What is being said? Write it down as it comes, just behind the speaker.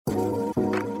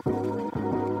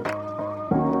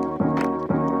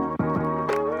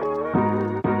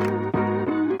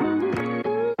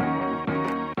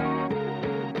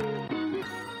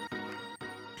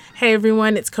Hey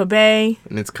everyone, it's Kobe.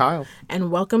 And it's Kyle. And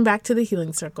welcome back to the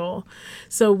Healing Circle.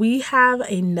 So we have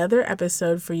another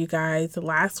episode for you guys.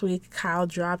 Last week, Kyle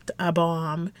dropped a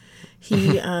bomb.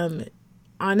 He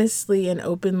honestly and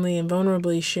openly and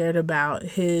vulnerably shared about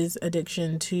his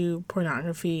addiction to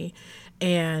pornography.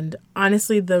 And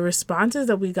honestly, the responses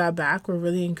that we got back were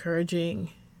really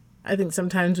encouraging. I think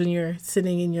sometimes when you're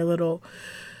sitting in your little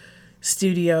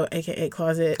studio, aka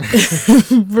closet,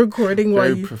 recording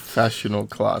while Very professional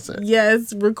closet.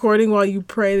 Yes, recording while you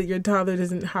pray that your toddler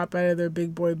doesn't hop out of their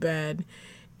big boy bed,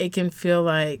 it can feel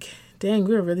like, dang,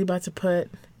 we're really about to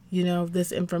put,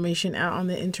 this information out on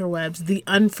the interwebs, the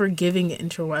unforgiving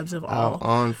interwebs of all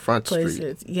on Front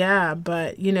places. Street. Yeah,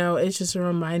 but it's just a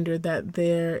reminder that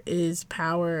there is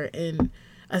power in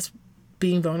us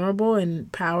being vulnerable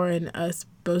and power in us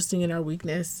boasting in our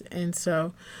weakness. And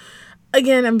so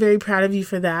again, I'm very proud of you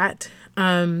for that.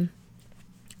 Honestly,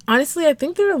 I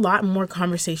think there are a lot more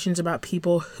conversations about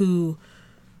people who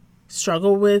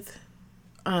struggle with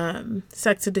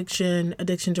sex addiction,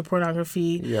 addiction to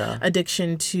pornography,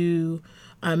 addiction to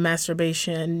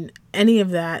masturbation, any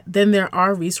of that, then there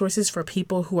are resources for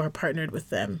people who are partnered with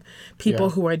them,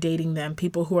 people who are dating them,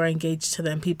 people who are engaged to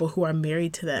them, people who are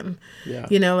married to them. Yeah.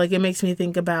 It makes me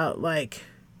think about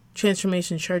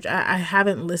Transformation Church. I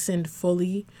haven't listened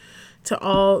fully to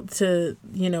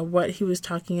what he was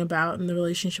talking about in the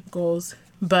relationship goals,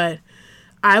 but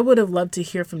I would have loved to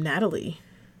hear from Natalie.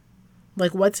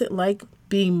 What's it like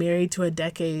being married to a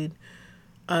decade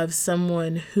of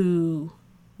someone who,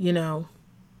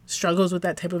 struggles with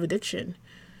that type of addiction?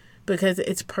 Because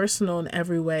it's personal in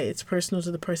every way. It's personal to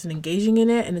the person engaging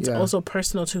in it, and it's also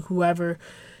personal to whoever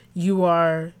you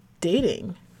are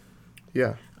dating.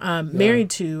 Yeah.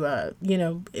 Married to,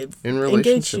 in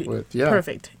relationship with. Yeah.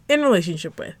 Perfect. In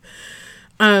relationship with.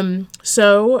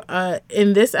 So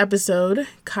in this episode,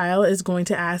 Kyle is going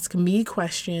to ask me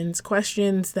questions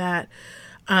that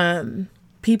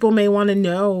people may want to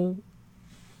know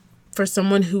for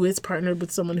someone who is partnered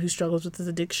with someone who struggles with this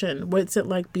addiction. What's it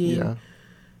like being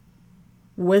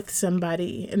with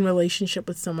somebody in relationship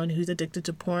with someone who's addicted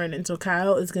to porn? And so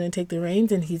Kyle is going to take the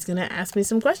reins and he's going to ask me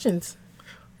some questions.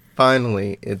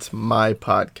 Finally, it's my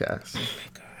podcast.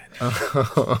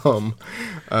 Oh my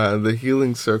God. The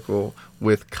Healing Circle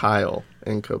with Kyle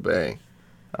and Kobe.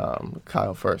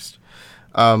 Kyle first.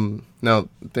 Now,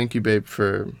 thank you, babe,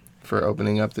 for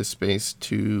opening up this space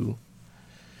to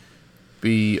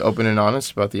be open and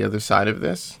honest about the other side of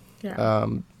this. Yeah.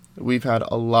 We've had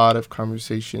a lot of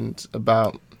conversations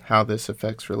about how this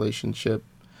affects relationship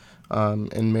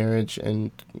and marriage,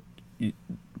 and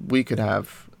we could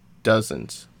have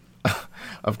dozens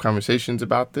of conversations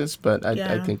about this, but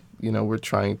I think, we're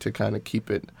trying to kind of keep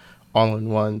it all in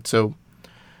one. So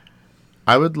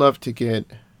I would love to get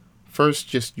first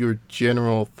just your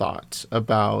general thoughts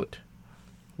about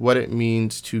what it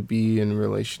means to be in a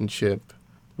relationship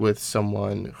with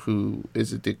someone who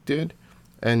is addicted,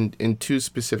 and in two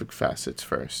specific facets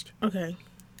first. Okay.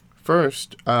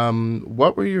 First,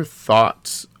 what were your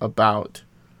thoughts about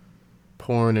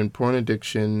porn and porn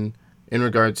addiction in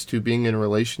regards to being in a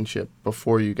relationship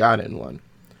before you got in one?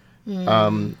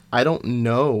 I don't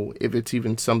know if it's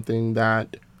even something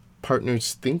that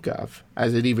partners think of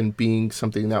as it even being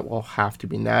something that will have to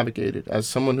be navigated. As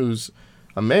someone who's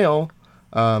a male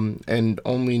and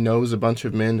only knows a bunch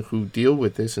of men who deal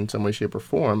with this in some way, shape, or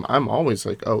form, I'm always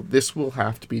like, oh, this will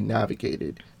have to be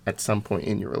navigated at some point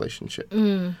in your relationship.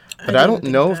 But I don't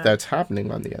know if that's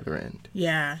happening on the other end.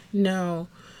 Yeah, no.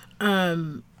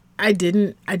 I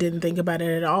didn't think about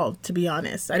it at all, to be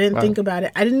honest. I didn't think about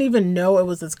it. I didn't even know it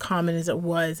was as common as it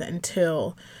was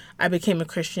until I became a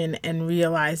Christian and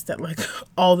realized that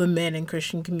all the men in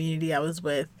Christian community I was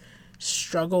with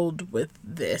struggled with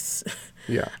this.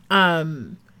 Yeah.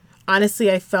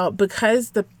 Honestly, I felt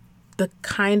because the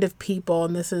kind of people,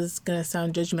 and this is going to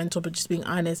sound judgmental, but just being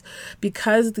honest,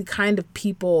 because the kind of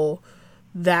people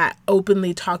that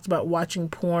openly talked about watching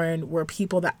porn were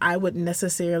people that I wouldn't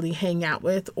necessarily hang out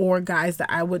with or guys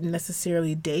that I wouldn't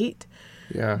necessarily date.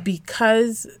 Yeah.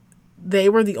 Because they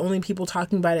were the only people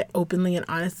talking about it openly and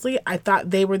honestly, I thought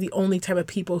they were the only type of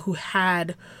people who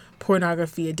had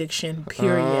pornography addiction,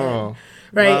 period. Oh,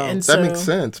 right. Wow. And so that makes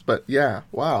sense. But yeah,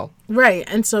 wow. Right.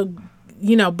 And so,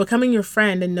 becoming your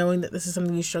friend and knowing that this is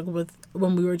something you struggled with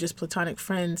when we were just platonic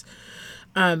friends,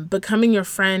 becoming your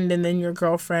friend and then your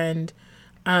girlfriend,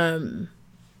 and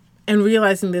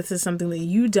realizing this is something that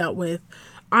you dealt with,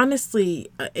 honestly,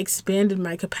 expanded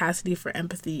my capacity for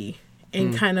empathy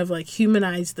and kind of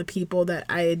humanized the people that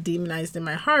I had demonized in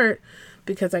my heart,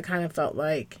 because I kind of felt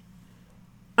like,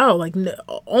 oh,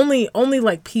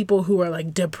 only people who are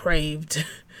depraved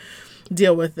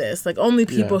deal with this. Like, only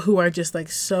people Yeah. who are just, like,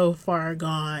 so far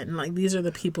gone. Like, these are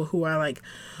the people who are, like...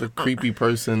 The creepy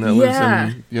person that Yeah.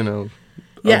 lives in, you know,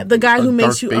 Yeah, the guy who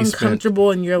makes dark you basement.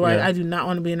 uncomfortable and you're like, Yeah. I do not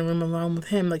want to be in a room alone with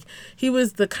him. Like, he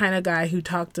was the kind of guy who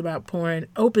talked about porn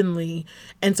openly.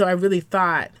 And so I really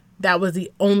thought that was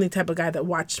the only type of guy that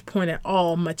watched porn at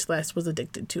all, much less was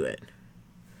addicted to it.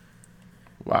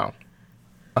 Wow.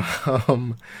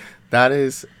 That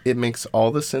is, it makes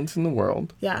all the sense in the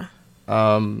world. Yeah.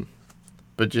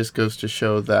 But just goes to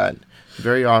show that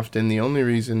very often the only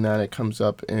reason that it comes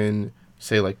up in,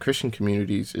 say, like Christian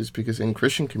communities is because in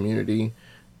Christian community,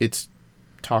 it's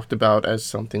talked about as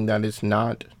something that is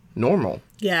not normal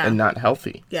Yeah. and not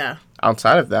healthy. Yeah.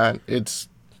 Outside of that, it's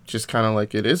just kind of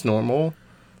like it is normal.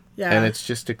 Yeah. And it's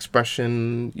just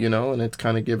expression, you know, and it's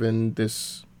kind of given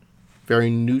this very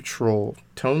neutral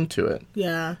tone to it.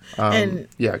 Yeah. And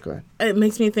Yeah, go ahead. it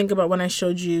makes me think about when I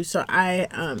showed you. So I,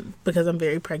 because I'm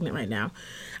very pregnant right now,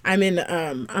 I'm in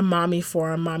a mommy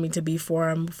forum, mommy to be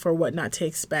forum for what not to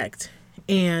expect.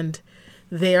 And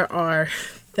there are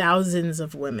thousands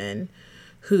of women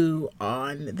who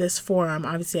on this forum,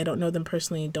 obviously I don't know them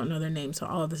personally, don't know their names, so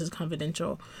all of this is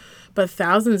confidential, but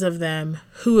thousands of them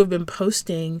who have been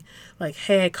posting like,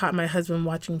 hey, I caught my husband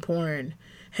watching porn.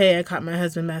 Hey, I caught my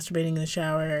husband masturbating in the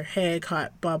shower. Hey, I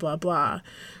caught blah, blah, blah.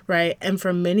 Right? And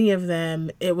for many of them,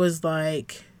 it was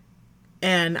like,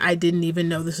 and I didn't even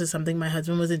know this is something my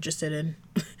husband was interested in.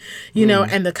 You know,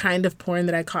 and the kind of porn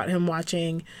that I caught him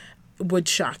watching would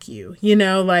shock you, you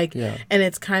know, like, Yeah. and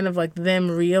it's kind of like them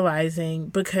realizing,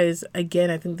 because again,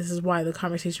 I think this is why the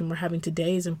conversation we're having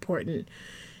today is important.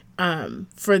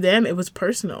 For them, it was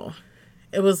personal.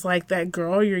 It was like, that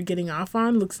girl you're getting off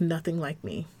on looks nothing like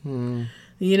me.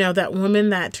 You know, that woman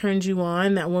that turns you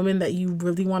on, that woman that you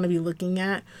really want to be looking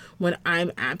at when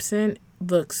I'm absent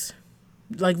looks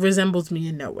like, resembles me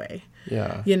in no way.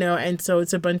 Yeah. You know, and so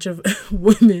it's a bunch of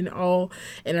women all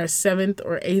in our 7th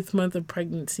or 8th month of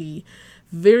pregnancy,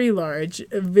 very large,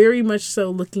 very much so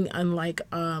looking unlike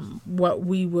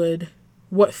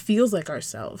what feels like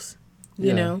ourselves, you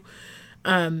Yeah. know?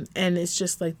 And it's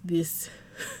just like this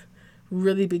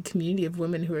really big community of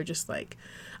women who are just like,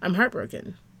 I'm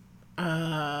heartbroken.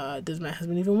 Does my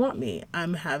husband even want me?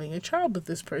 I'm having a child with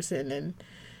this person,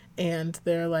 and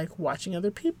they're like watching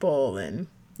other people, and,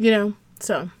 you know,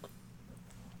 so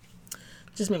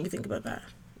just made me think about that.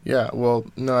 Yeah, well,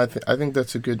 no, I think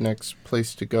that's a good next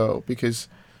place to go, because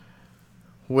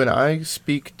when I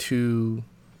speak to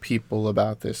people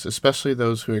about this, especially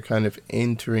those who are kind of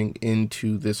entering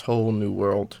into this whole new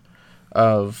world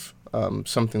of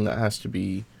something that has to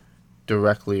be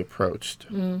directly approached,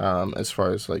 as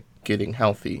far as like getting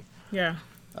healthy. Yeah.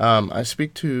 I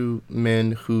speak to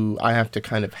men who I have to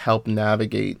kind of help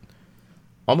navigate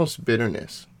almost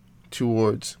bitterness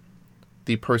towards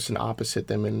the person opposite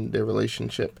them in their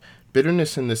relationship.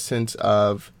 Bitterness in the sense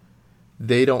of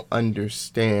they don't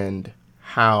understand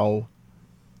how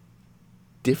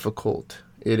difficult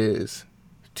it is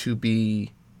to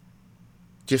be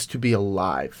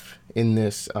alive in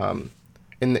this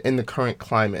in the current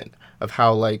climate of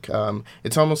how, like,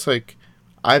 it's almost like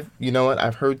I've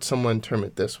heard someone term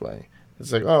it this way.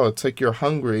 It's like, oh, it's like you're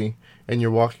hungry and you're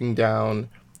walking down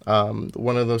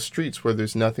one of those streets where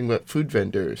there's nothing but food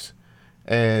vendors,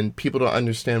 and people don't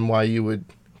understand why you would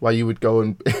go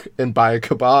and buy a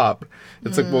kebab.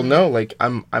 It's like, well, no, like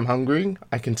I'm hungry.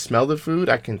 I can smell the food.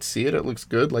 I can see it. It looks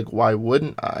good. Like, why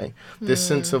wouldn't I? This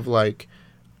sense of like,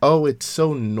 oh, it's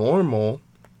so normal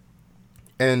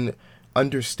and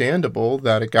understandable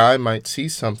that a guy might see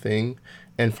something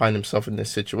and find himself in this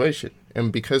situation.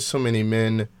 And because so many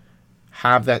men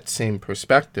have that same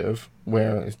perspective,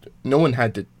 where no one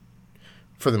had to,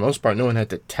 for the most part, no one had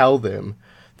to tell them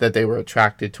that they were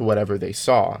attracted to whatever they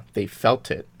saw. They felt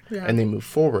it, and they moved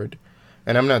forward.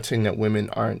 And I'm not saying that women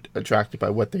aren't attracted by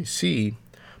what they see,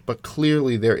 but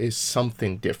clearly there is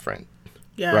something different,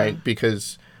 right?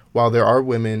 Because while there are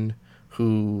women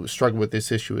who struggle with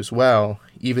this issue as well,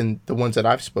 even the ones that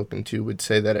I've spoken to would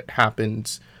say that it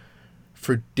happens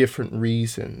for different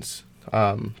reasons,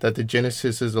 that the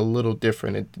genesis is a little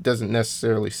different. It doesn't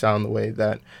necessarily sound the way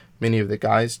that many of the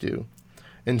guys do.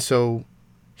 And so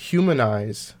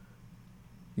humanize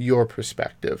your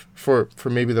perspective for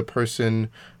maybe the person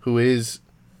who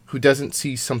doesn't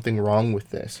see something wrong with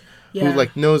this, who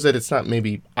like knows that it's not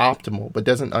maybe optimal, but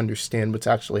doesn't understand what's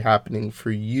actually happening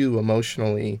for you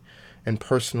emotionally and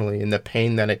personally, and the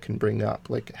pain that it can bring up.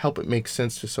 Like, help it make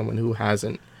sense to someone who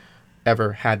hasn't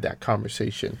ever had that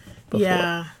conversation before.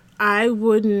 Yeah, I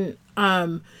wouldn't,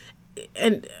 and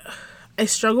I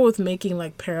struggle with making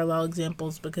like parallel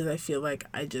examples because I feel like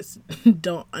I just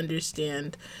don't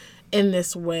understand in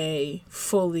this way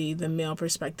fully the male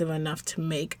perspective enough to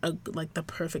make a like the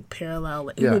perfect parallel.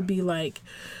 It would be like,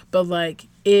 but like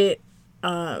it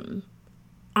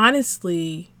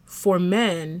honestly for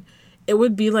men it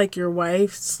would be like your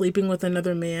wife sleeping with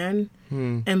another man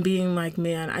and being like,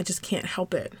 man, I just can't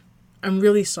help it, I'm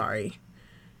really sorry,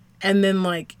 and then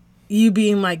like you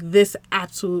being like, this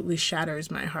absolutely shatters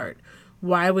my heart.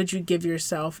 Why would you give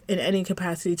yourself in any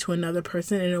capacity to another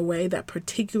person in a way that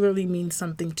particularly means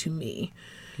something to me?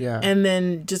 Yeah. And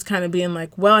then just kind of being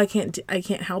like, well, I can't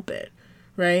help it.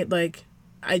 Right? Like,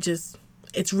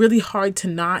 it's really hard to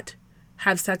not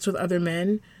have sex with other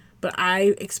men, but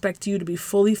I expect you to be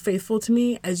fully faithful to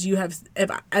me as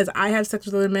I have sex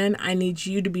with other men. I need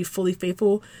you to be fully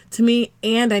faithful to me,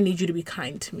 and I need you to be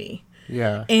kind to me.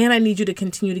 Yeah. And I need you to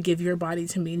continue to give your body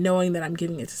to me, knowing that I'm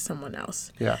giving it to someone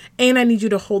else. Yeah. And I need you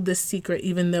to hold this secret,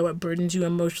 even though it burdens you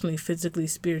emotionally, physically,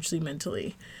 spiritually,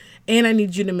 mentally. And I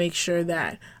need you to make sure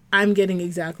that I'm getting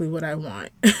exactly what I want,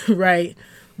 right?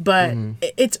 But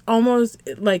it's almost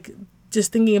like,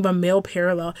 just thinking of a male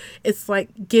parallel, it's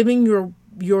like giving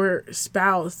your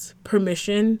spouse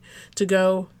permission to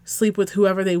go sleep with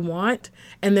whoever they want,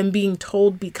 and then being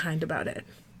told, be kind about it.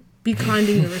 Be kind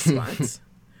in your response.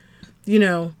 You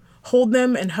know, hold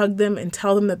them and hug them and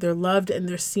tell them that they're loved and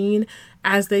they're seen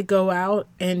as they go out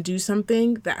and do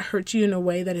something that hurts you in a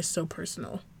way that is so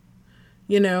personal,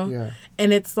 you know? Yeah.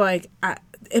 And it's like,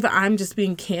 if I'm just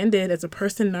being candid as a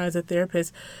person, not as a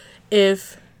therapist,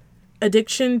 if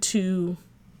addiction to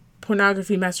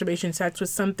pornography, masturbation, sex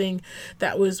was something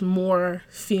that was more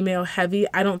female heavy,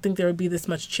 I don't think there would be this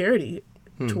much charity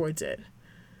towards it.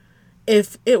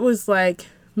 If it was like,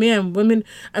 man, women,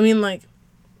 I mean, like,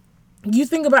 you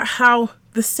think about how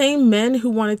the same men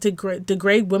who wanted to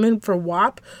degrade women for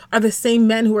WAP are the same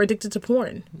men who are addicted to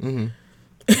porn. Mm-hmm.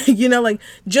 You know, like,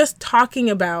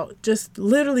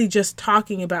 literally just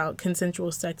talking about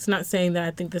consensual sex, not saying that I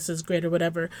think this is great or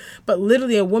whatever, but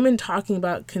literally a woman talking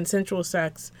about consensual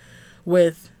sex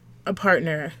with a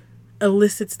partner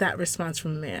elicits that response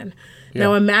from a man. Yeah.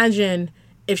 Now imagine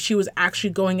if she was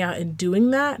actually going out and doing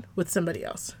that with somebody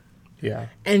else. Yeah.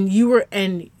 And you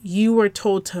were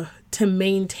told to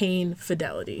maintain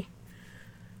fidelity.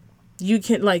 You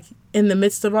can, like, in the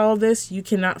midst of all of this, you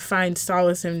cannot find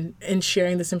solace in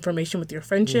sharing this information with your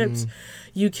friendships.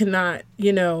 You cannot,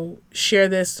 share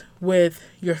this with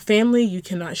your family. You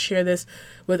cannot share this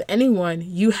with anyone.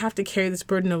 You have to carry this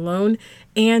burden alone,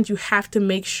 and you have to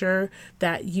make sure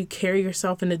that you carry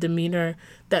yourself in a demeanor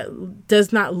that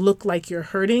does not look like you're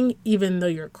hurting, even though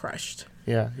you're crushed.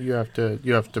 Yeah, you have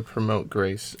to promote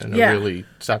grace in a really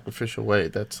sacrificial way.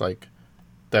 That's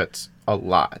a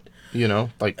lot,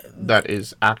 like that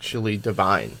is actually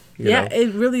divine. You know?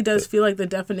 It really does feel like the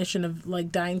definition of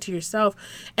like dying to yourself.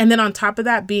 And then on top of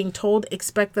that, being told,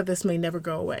 expect that this may never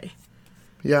go away.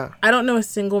 Yeah. I don't know a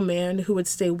single man who would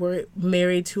stay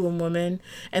married to a woman,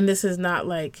 and this is not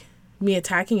like me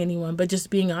attacking anyone, but just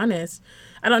being honest.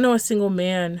 I don't know a single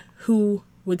man who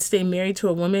would stay married to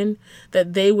a woman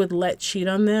that they would let cheat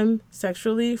on them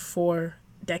sexually for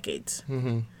decades.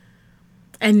 Mm-hmm.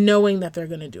 And knowing that they're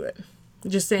going to do it.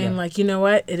 Just saying, like, you know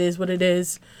what? It is what it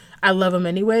is. I love them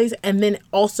anyways. And then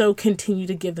also continue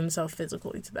to give themselves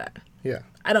physically to that. Yeah.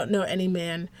 I don't know any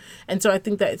man. And so I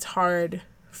think that it's hard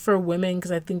for women,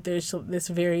 because I think there's this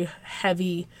very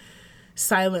heavy,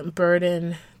 silent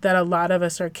burden that a lot of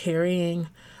us are carrying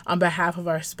on behalf of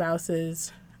our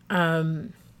spouses,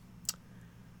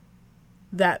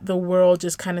 that the world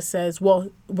just kind of says,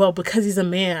 well, because he's a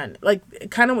man. Like,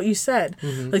 kind of what you said.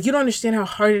 Mm-hmm. Like, you don't understand how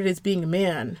hard it is being a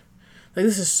man. Like,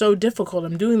 this is so difficult.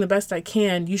 I'm doing the best I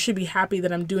can. You should be happy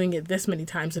that I'm doing it this many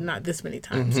times and not this many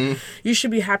times. Mm-hmm. You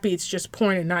should be happy it's just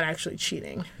porn and not actually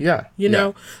cheating. Yeah. You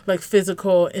know? Like,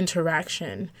 physical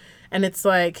interaction. And it's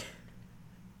like,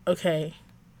 okay.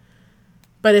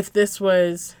 But if this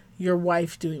was your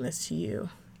wife doing this to you,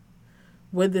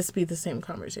 would this be the same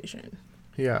conversation?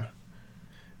 Yeah.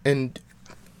 And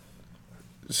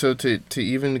so to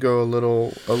even go a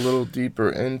little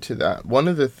deeper into that, one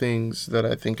of the things that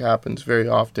I think happens very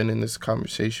often in this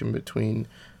conversation between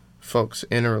folks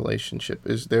in a relationship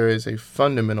is there is a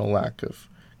fundamental lack of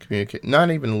communication.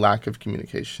 Not even lack of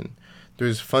communication.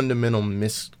 There's fundamental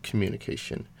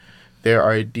miscommunication. There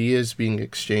are ideas being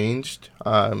exchanged.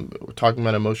 We're talking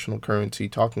about emotional currency,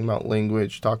 talking about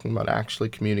language, talking about actually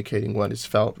communicating what is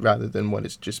felt rather than what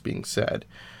is just being said.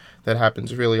 That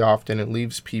happens really often. It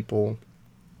leaves people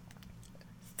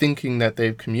thinking that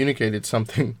they've communicated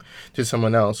something to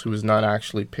someone else who is not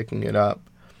actually picking it up.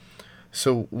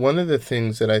 So one of the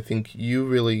things that I think you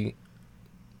really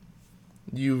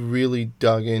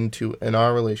dug into in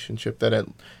our relationship that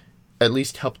at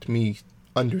least helped me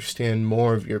understand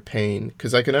more of your pain,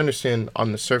 because I can understand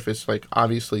on the surface, like,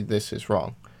 obviously this is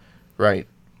wrong, right?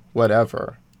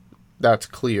 Whatever, that's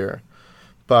clear.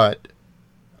 But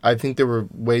I think there were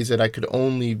ways that I could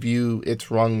only view its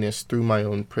wrongness through my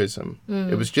own prism.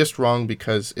 It was just wrong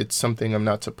because it's something I'm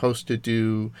not supposed to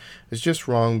do. It's just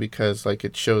wrong because, like,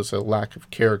 it shows a lack of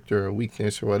character or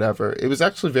weakness or whatever. It was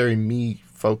actually very me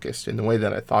focused in the way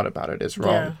that I thought about it as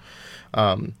wrong.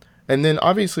 Yeah. And then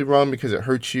obviously wrong because it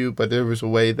hurts you, but there was a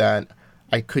way that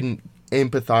I couldn't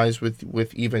empathize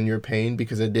with even your pain,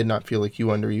 because I did not feel like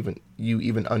you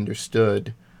even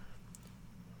understood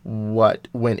what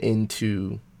went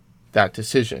into that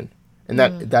decision. And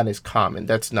that is common.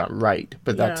 That's not right,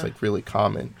 but that's like really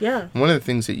common. Yeah. One of the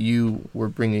things that you were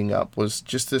bringing up was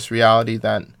just this reality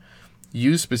that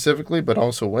you specifically, but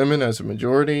also women as a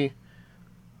majority,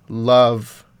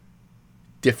 love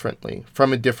differently,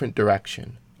 from a different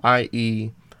direction.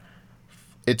 I.e.,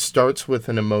 it starts with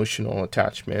an emotional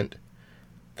attachment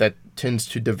that tends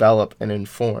to develop and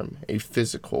inform a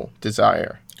physical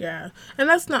desire. Yeah. And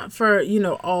that's not for,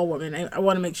 all women. I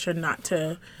want to make sure not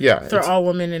to throw all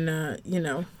women in a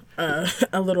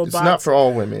little box. It's not for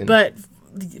all women. But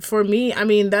for me, I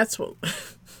mean, that's what...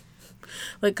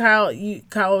 like, Kyle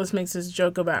always makes this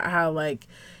joke about how, like,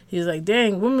 he's like,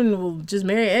 dang, women will just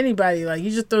marry anybody. Like, you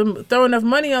just throw enough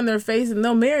money on their face and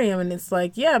they'll marry him. And it's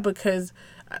like, yeah, because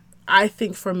I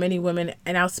think for many women,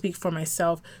 and I'll speak for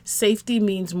myself, safety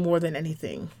means more than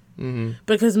anything. Mm-hmm.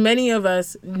 Because many of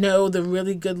us know the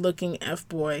really good-looking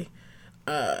F-boy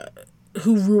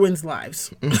who ruins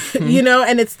lives.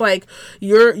 And it's like,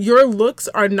 your looks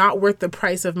are not worth the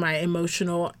price of my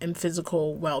emotional and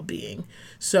physical well-being.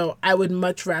 So I would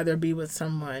much rather be with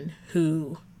someone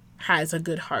who has a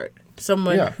good heart,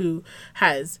 someone who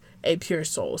has a pure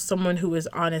soul, someone who is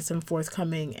honest and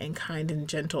forthcoming and kind and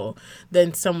gentle,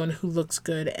 than someone who looks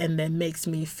good and then makes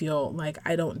me feel like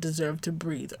I don't deserve to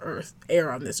breathe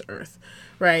air on this earth,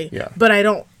 right? Yeah. But I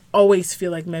don't always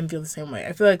feel like men feel the same way.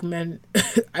 I feel like men,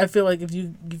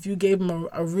 if you gave them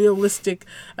a realistic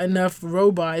enough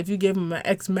robot, if you gave them an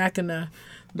ex machina,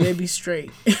 they'd be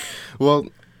straight. Well,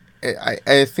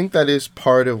 I think that is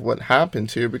part of what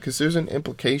happens here, because there's an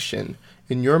implication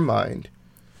in your mind.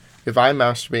 If I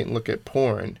masturbate and look at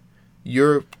porn,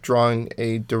 you're drawing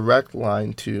a direct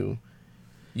line to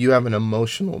you have an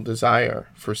emotional desire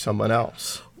for someone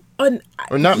else.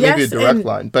 Or not maybe a direct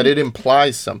line, but it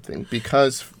implies something,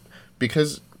 because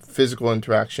physical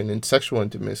interaction and sexual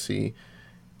intimacy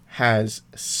has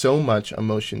so much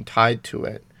emotion tied to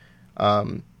it.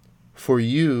 For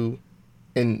you,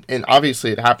 and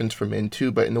obviously it happens for men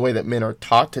too, but in the way that men are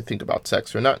taught to think about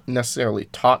sex, they're not necessarily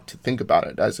taught to think about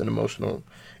it as an emotional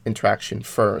interaction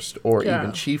first, or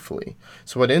even chiefly.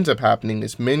 So what ends up happening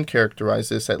is men characterize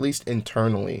this, at least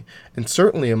internally, and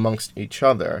certainly amongst each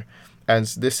other,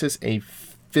 as this is a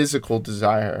physical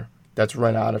desire that's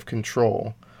run out of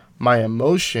control. My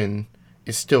emotion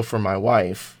is still for my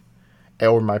wife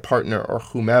or my partner or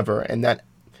whomever, and that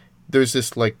there's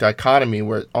this like dichotomy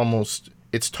where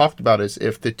it's talked about as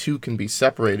if the two can be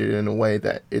separated in a way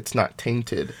that it's not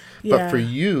tainted. Yeah. But for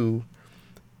you,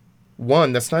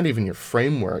 one, that's not even your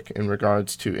framework in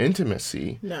regards to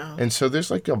intimacy. No. And so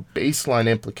there's like a baseline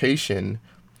implication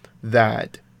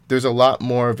that there's a lot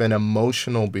more of an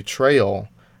emotional betrayal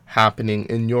happening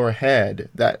in your head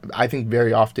that I think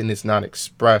very often is not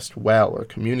expressed well or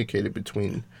communicated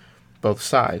between both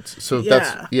sides. So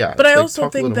but I also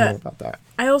think that more about that.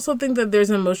 I also think that there's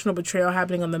an emotional betrayal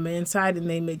happening on the man's side, and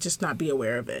they may just not be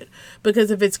aware of it. Because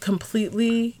if it's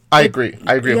completely... I agree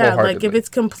wholeheartedly. Like if it's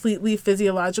completely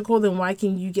physiological, then why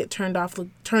can you get turned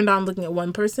on looking at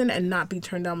one person and not be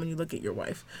turned on when you look at your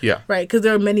wife? Yeah. Right? Because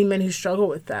there are many men who struggle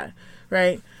with that,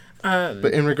 right?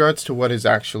 But in regards to what is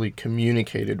actually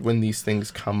communicated when these things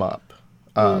come up...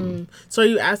 So are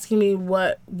you asking me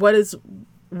what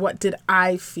did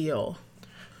I feel?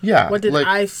 Yeah. What did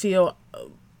I feel...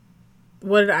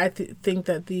 What did I think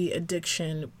that the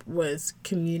addiction was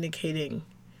communicating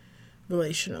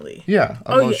relationally? Yeah,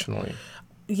 emotionally.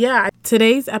 Yeah.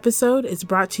 Today's episode is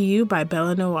brought to you by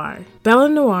Bella Noir. Bella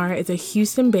Noir is a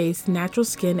Houston-based natural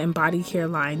skin and body care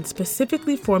line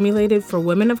specifically formulated for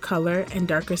women of color and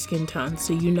darker skin tones,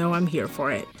 so you know I'm here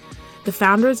for it. The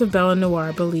founders of Bella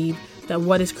Noir believe that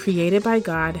what is created by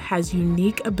God has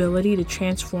unique ability to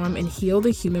transform and heal the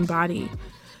human body.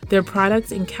 Their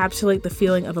products encapsulate the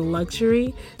feeling of a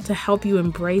luxury to help you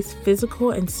embrace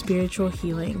physical and spiritual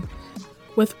healing.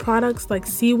 With products like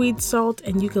seaweed salt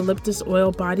and eucalyptus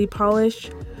oil body polish,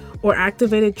 or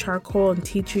activated charcoal and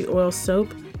tea tree oil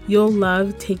soap, you'll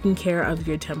love taking care of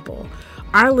your temple.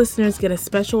 Our listeners get a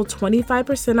special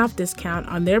 25% off discount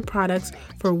on their products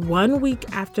for 1 week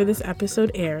after this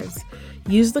episode airs.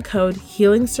 Use the code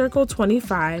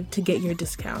HealingCircle25 to get your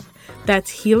discount.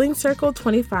 That's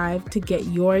HealingCircle25 to get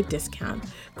your discount.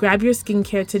 Grab your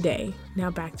skincare today.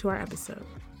 Now back to our episode.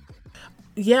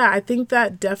 Yeah, I think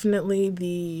that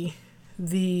definitely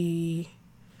the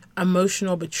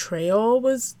emotional betrayal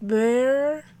was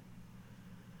there.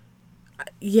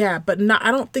 Yeah, but not.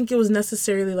 I don't think it was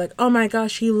necessarily like, oh my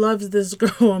gosh, he loves this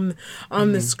girl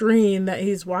on the screen that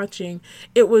he's watching.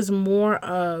 It was more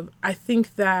of, I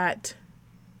think that,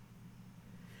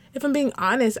 if I'm being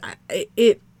honest,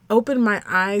 it opened my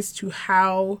eyes to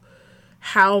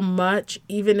how much,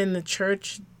 even in the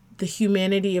church, the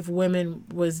humanity of women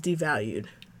was devalued.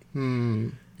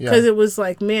 Because it was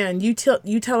like, man, you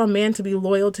tell a man to be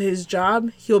loyal to his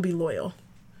job, he'll be loyal.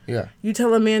 Yeah. You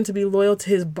tell a man to be loyal to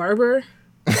his barber,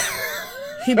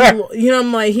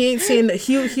 I'm like, he ain't saying that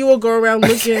he will go around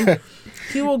looking.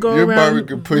 He will go around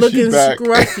looking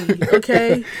scruffy,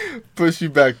 okay? Push you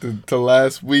back to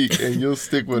last week, and you'll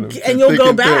stick with him. And you'll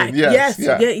go back. Yes.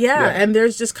 Yeah. And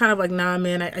there's just kind of like, nah,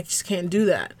 man, I just can't do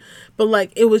that. But,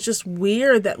 like, it was just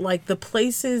weird that, like, the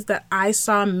places that I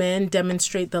saw men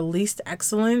demonstrate the least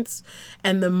excellence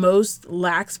and the most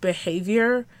lax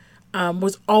behavior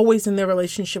was always in their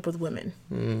relationship with women.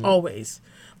 Always.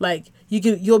 Like,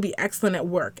 you'll be excellent at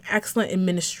work, excellent in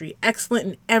ministry, excellent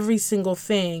in every single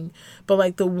thing. But,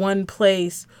 like, the one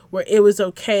place where it was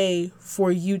okay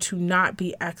for you to not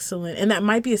be excellent, and that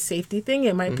might be a safety thing.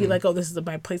 It might be like, oh, this is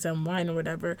my place to unwind or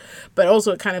whatever. But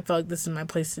also it kind of felt like this is my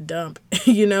place to dump.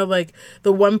 Like,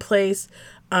 the one place,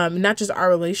 not just our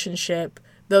relationship,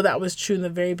 though that was true in the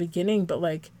very beginning, but,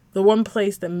 like, the one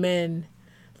place that men,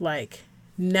 like,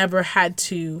 never had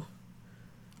to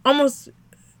almost...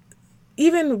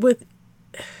 Even with,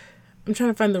 I'm trying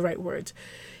to find the right words,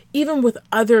 even with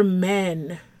other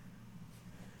men,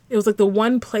 it was like the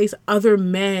one place other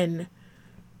men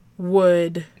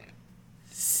would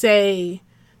say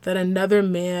that another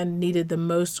man needed the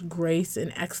most grace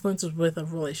and excellence was with a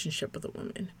relationship with a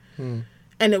woman.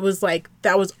 And it was like,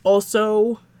 that was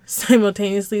also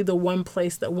simultaneously the one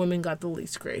place that women got the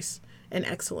least grace and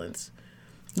excellence.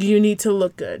 You need to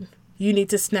look good. You need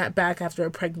to snap back after a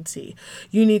pregnancy.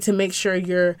 You need to make sure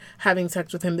you're having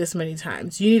sex with him this many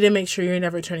times. You need to make sure you're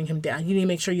never turning him down. You need to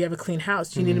make sure you have a clean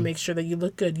house. You need to make sure that you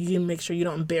look good. You need to make sure you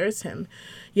don't embarrass him.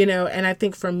 And I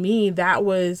think for me, that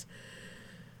was,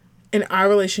 in our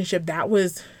relationship, that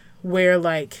was where,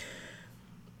 like,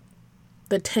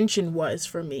 the tension was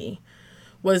for me.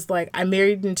 Was like, I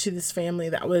married into this family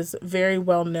that was very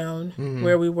well known,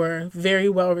 where we were very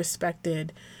well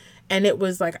respected. And it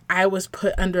was like I was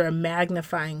put under a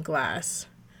magnifying glass.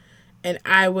 And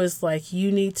I was like,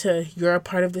 you're a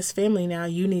part of this family now.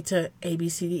 You need to A, B,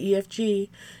 C, D, E, F, G.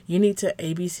 You need to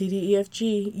A, B, C, D, E, F,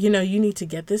 G. You need to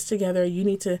get this together. You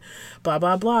need to blah,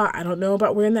 blah, blah. I don't know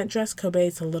about wearing that dress, Kobe.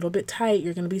 It's a little bit tight.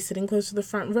 You're going to be sitting close to the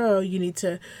front row. You need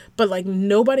to, but, like,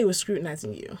 nobody was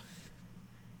scrutinizing you.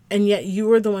 And yet you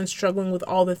were the one struggling with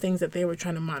all the things that they were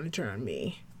trying to monitor on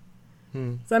me.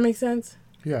 Does that make sense?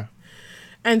 Yeah.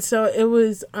 And so it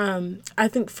was, I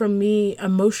think for me,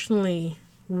 emotionally,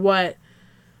 what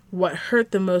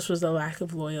hurt the most was the lack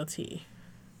of loyalty.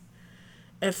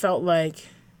 It felt like,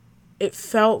 it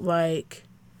sounds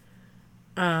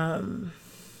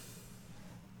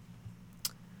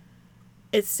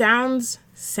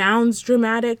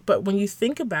dramatic, but when you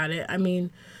think about it, I mean,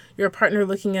 your partner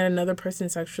looking at another person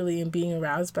sexually and being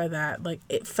aroused by that, like,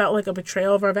 it felt like a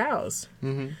betrayal of our vows.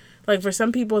 Like, for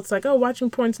some people, it's like, oh,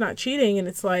 watching porn's not cheating. And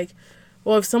it's like,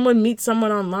 well, if someone meets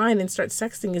someone online and starts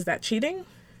sexting, is that cheating?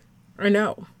 Or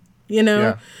no?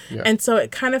 Yeah. And so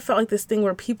it kind of felt like this thing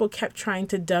where people kept trying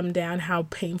to dumb down how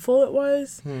painful it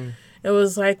was. It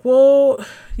was like, well,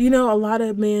 a lot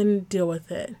of men deal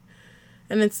with it.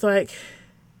 And it's like,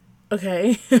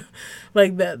 okay,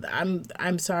 like, that.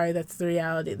 I'm sorry, that's the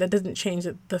reality. That doesn't change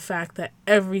the fact that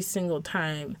every single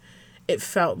time it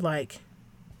felt like,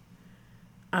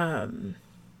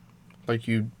 like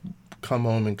you come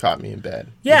home and caught me in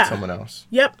bed with someone else.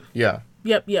 Yep. Yeah.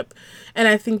 Yep. And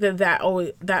I think that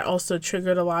also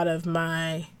triggered a lot of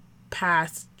my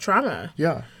past trauma.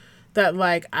 Yeah. That,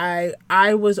 like, I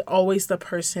was always the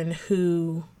person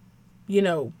who,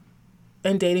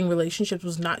 in dating relationships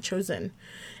was not chosen.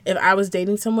 If I was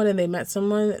dating someone and they met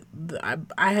someone,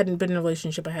 I hadn't been in a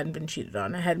relationship, I hadn't been cheated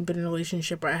on. I hadn't been in a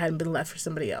relationship where I hadn't been left for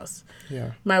somebody else.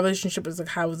 Yeah. My relationship was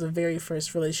the very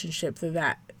first relationship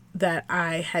that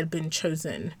I had been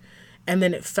chosen. And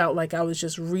then it felt like I was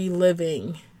just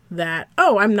reliving that,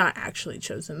 oh, I'm not actually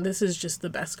chosen. This is just the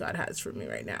best God has for me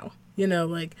right now. You know,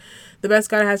 like, the best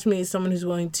God has for me is someone who's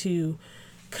willing to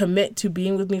commit to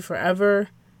being with me forever,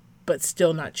 but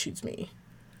still not choose me.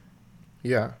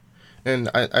 Yeah. And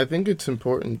I think it's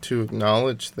important to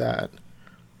acknowledge that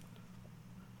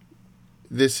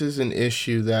this is an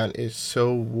issue that is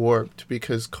so warped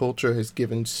because culture has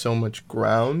given so much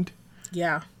ground.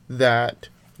 Yeah. That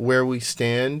where we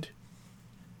stand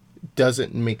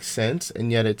doesn't make sense,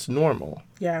 and yet it's normal.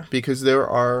 Yeah. Because there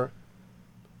are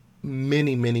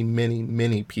many, many, many,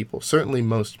 many people, certainly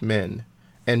most men,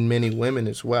 and many women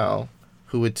as well,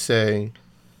 who would say,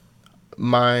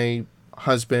 my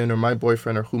husband or my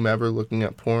boyfriend or whomever looking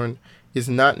at porn is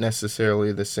not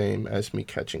necessarily the same as me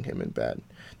catching him in bed.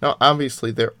 Now,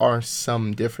 obviously, there are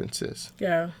some differences.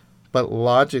 Yeah. But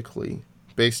logically,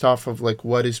 based off of like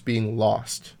what is being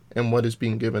lost and what is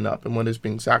being given up and what is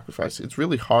being sacrificed, it's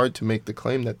really hard to make the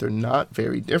claim that they're not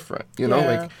very different. You know,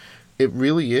 like it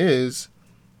really is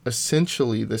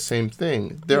essentially the same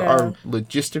thing. There are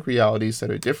logistic realities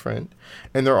that are different,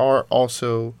 and there are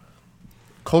also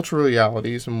cultural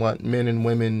realities and what men and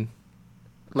women,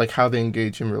 like how they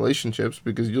engage in relationships,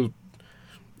 because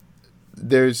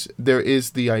there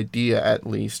is the idea, at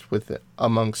least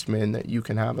amongst men, that you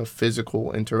can have a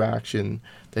physical interaction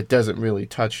that doesn't really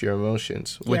touch your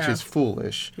emotions, which is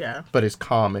foolish, but is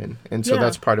common. And so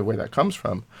that's part of where that comes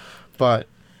from.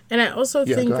 And I also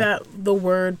think that the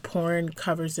word porn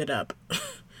covers it up.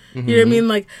 You know what I mean?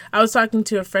 Like, I was talking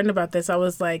to a friend about this. I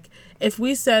was like, if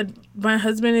we said my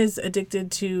husband is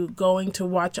addicted to going to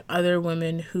watch other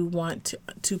women who want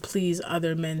to please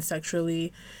other men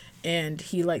sexually, and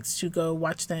he likes to go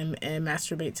watch them and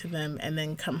masturbate to them and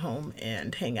then come home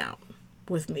and hang out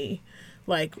with me,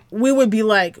 like, we would be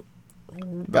like,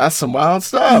 that's some wild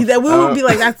stuff. That we would be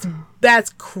like,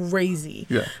 that's crazy.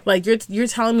 Yeah. Like, you're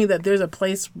telling me that there's a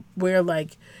place where,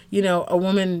 like, you know, a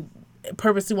woman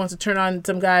purposely wants to turn on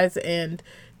some guys and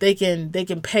they can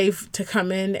pay to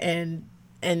come in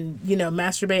and you know,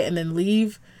 masturbate and then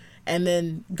leave and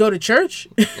then go to church,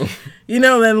 you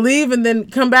know, then leave and then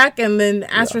come back and then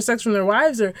ask for sex from their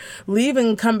wives, or leave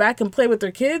and come back and play with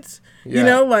their kids. You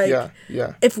know, like,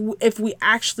 if we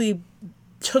actually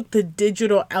took the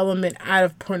digital element out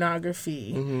of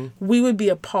pornography, we would be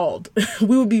appalled.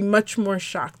 We would be much more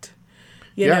shocked,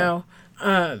 you know.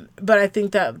 But I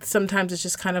think that sometimes it's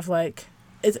just kind of like,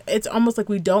 it's almost like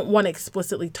we don't want to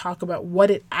explicitly talk about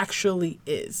what it actually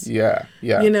is. Yeah.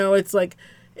 You know, it's like,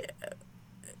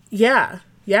 we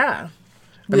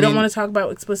don't want to talk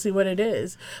about explicitly what it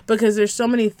is, because there's so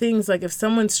many things. Like, if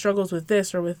someone struggles with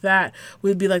this or with that,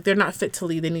 we'd be like, they're not fit to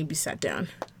lead, they need to be sat down.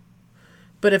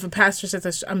 But if a pastor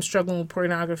says, I'm struggling with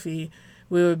pornography,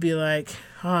 we would be like,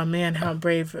 oh man, how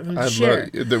brave of him to share.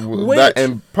 That,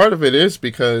 and part of it is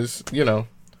because, you know,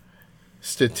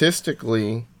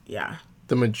 statistically,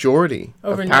 the majority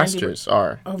of pastors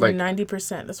are over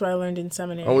 90%. That's what I learned in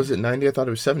seminary. Oh, was it 90? I thought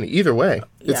it was 70. Either way,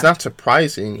 it's not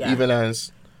surprising, even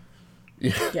as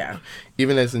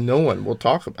even as no one will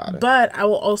talk about it. But I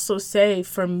will also say,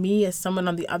 for me, as someone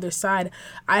on the other side,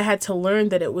 I had to learn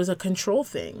that it was a control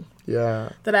thing. Yeah.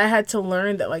 That I had to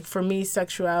learn that, like, for me,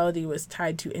 sexuality was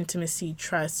tied to intimacy,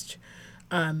 trust,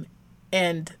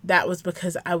 and that was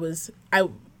because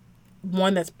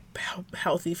one, that's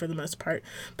healthy for the most part,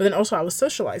 but then also I was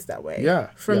socialized that way.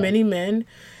 For many men,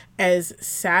 as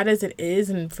sad as it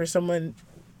is, and for someone,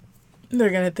 they're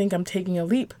going to think I'm taking a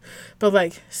leap, but,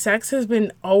 like, sex has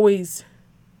been always,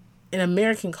 in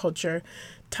American culture,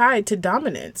 tied to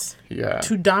dominance.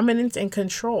 To dominance and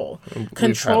control. We've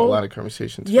had a lot of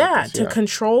conversations about this. To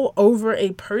control over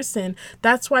a person.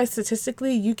 That's why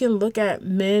statistically you can look at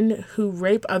men who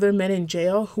rape other men in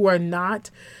jail who are not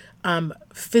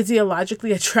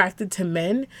physiologically attracted to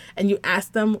men, and you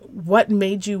ask them, what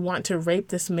made you want to rape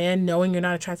this man knowing you're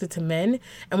not attracted to men?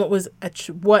 And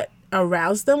what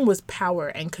aroused them was power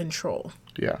and control.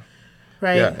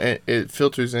 Right? Yeah, and it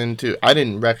filters into, I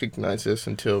didn't recognize this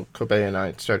until Kobe and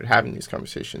I started having these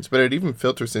conversations, but it even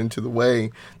filters into the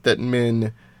way that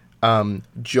men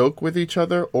joke with each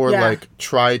other or like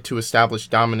try to establish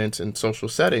dominance in social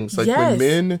settings. Like when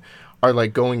men are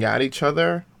like going at each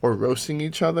other or roasting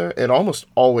each other, it almost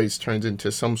always turns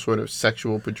into some sort of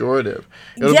sexual pejorative.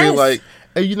 It'll be like,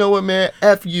 hey, you know what, man?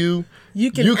 F you. You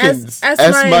can S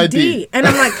my D. And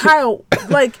I'm like, Kyle,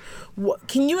 like,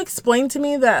 can you explain to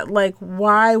me that, like,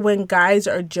 why when guys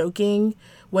are joking,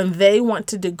 when they want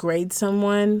to degrade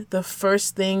someone, the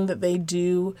first thing that they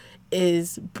do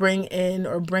is bring in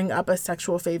or bring up a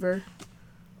sexual favor?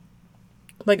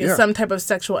 Like, it's some type of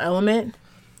sexual element?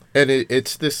 And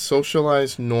it's this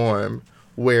socialized norm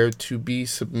where to be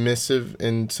submissive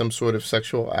in some sort of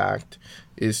sexual act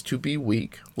is to be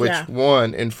weak, which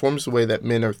one informs the way that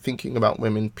men are thinking about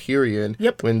women, period.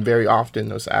 Yep. When very often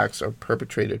those acts are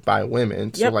perpetrated by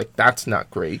women. So like that's not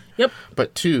great. Yep.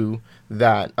 But two,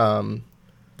 that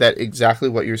that exactly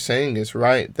what you're saying is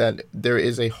right, that there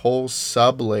is a whole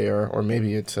sub layer, or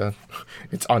maybe it's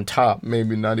on top,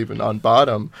 maybe not even on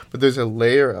bottom, but there's a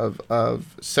layer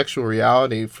of sexual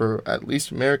reality for at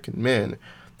least American men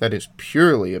that is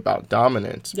purely about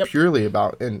dominance, purely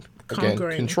about, and again,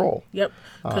 conquering. Control. Yep.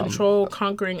 Control,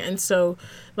 conquering. And so,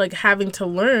 like, having to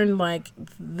learn, like,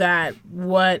 that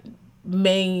what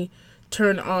may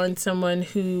turn on someone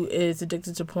who is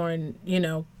addicted to porn, you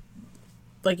know,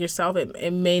 like yourself,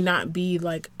 it may not be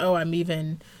like, oh, I'm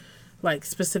even, like,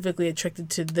 specifically attracted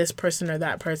to this person or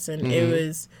that person. Mm-hmm. It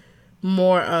was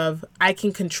more of, I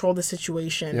can control the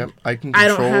situation. Yep. I can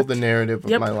control the narrative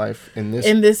of my life in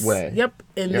this way. Yep.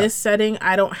 In this setting,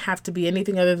 I don't have to be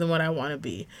anything other than what I want to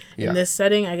be. In this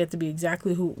setting, I get to be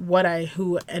exactly who I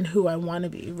want to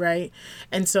be, right?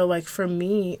 And so, like, for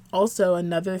me, also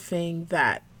another thing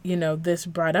that, you know, this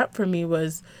brought up for me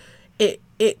was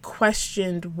it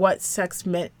questioned what sex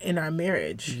meant in our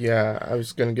marriage. Yeah, I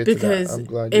was going to get to that. I'm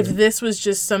glad if this was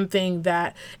something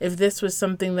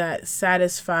that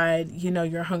satisfied, you know,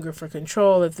 your hunger for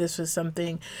control, if this was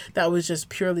something that was just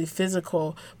purely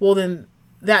physical, well, then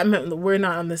that meant that we're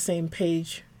not on the same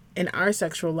page in our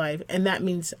sexual life. And that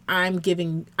means I'm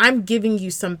giving you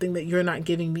something that you're not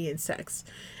giving me in sex.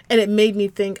 And it made me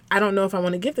think, I don't know if I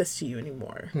want to give this to you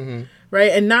anymore. Mm-hmm.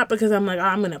 Right? And not because I'm like, oh,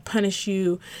 I'm going to punish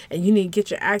you and you need to get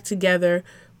your act together.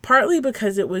 Partly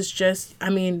because it was just, I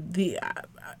mean, the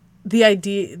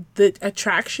idea, the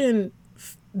attraction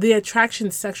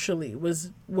sexually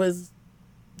was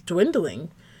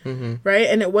dwindling. Mm-hmm. Right?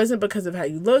 And it wasn't because of how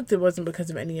you looked. It wasn't because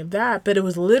of any of that. But it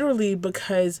was literally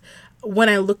because when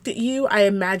I looked at you, I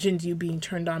imagined you being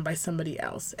turned on by somebody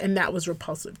else. And that was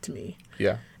repulsive to me.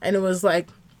 Yeah. And it was like,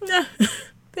 nah,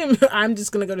 I'm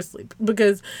just going to go to sleep.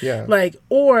 Because,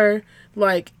 or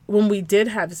when we did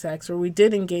have sex or we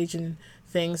did engage in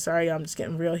things, sorry, I'm just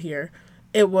getting real here.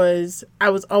 I was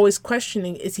always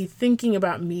questioning, is he thinking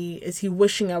about me? Is he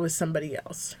wishing I was somebody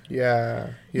else?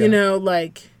 Yeah. You know,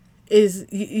 like,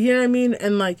 you know what I mean?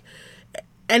 And like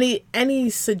any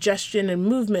suggestion and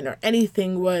movement or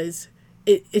anything was,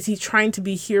 is he trying to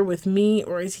be here with me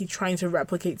or is he trying to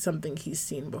replicate something he's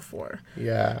seen before?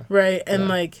 Yeah. Right. And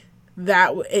like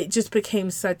that, it just became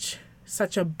such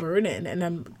a burden, and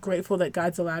I'm grateful that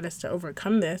God's allowed us to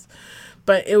overcome this.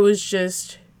 But it was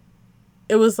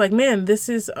like, man, this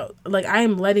is like, I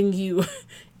am letting you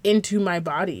into my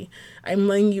body. I'm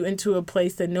letting you into a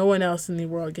place that no one else in the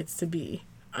world gets to be.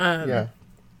 And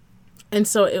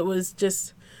so it was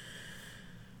just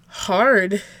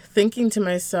hard thinking to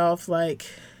myself, like,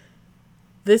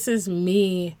 this is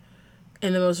me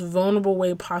in the most vulnerable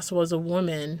way possible as a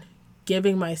woman,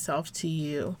 giving myself to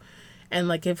you. And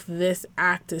like, if this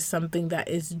act is something that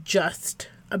is just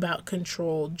about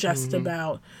control, just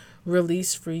about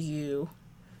release for you,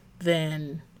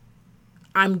 then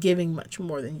I'm giving much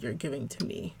more than you're giving to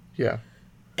me. Yeah.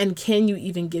 And can you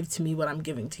even give to me what I'm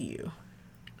giving to you?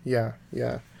 Yeah,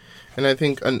 yeah. And I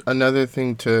think another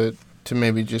thing to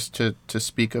maybe just to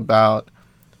speak about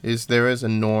is there is a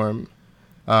norm,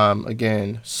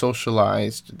 again,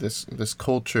 socialized, this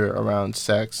culture around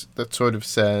sex that sort of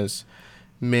says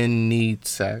men need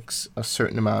sex a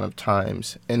certain amount of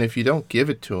times. And if you don't give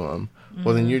it to them,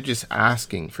 well, then you're just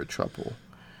asking for trouble.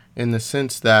 In the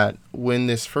sense that when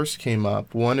this first came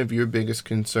up, one of your biggest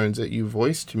concerns that you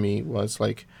voiced to me was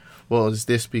like, well,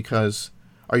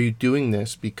 are you doing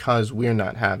this because we're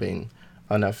not having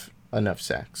enough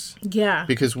sex? Yeah.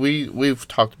 Because we've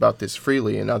talked about this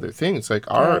freely in other things. Like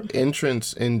our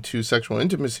entrance into sexual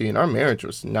intimacy in our marriage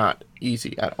was not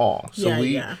easy at all. So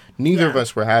neither of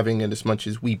us were having it as much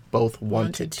as we both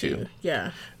wanted to.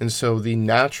 Yeah. And so the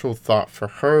natural thought for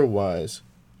her was,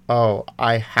 oh,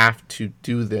 I have to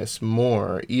do this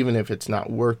more, even if it's not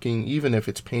working, even if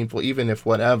it's painful, even if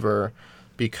whatever,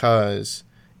 because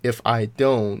if I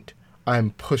don't,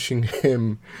 I'm pushing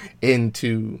him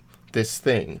into this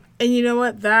thing. And you know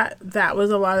what? That was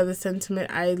a lot of the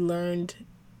sentiment I learned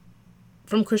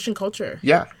from Christian culture.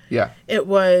 Yeah, yeah. It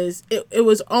was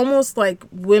almost like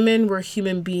women were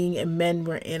human beings and men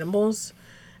were animals.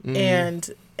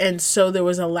 And so there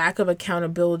was a lack of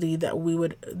accountability that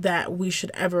we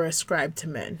should ever ascribe to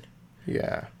men.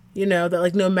 Yeah. You know, that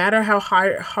like no matter how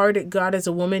hard it got as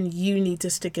a woman, you need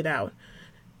to stick it out.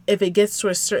 If it gets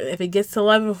to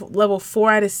level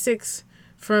 4 out of 6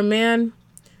 for a man,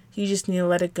 you just need to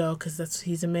let it go because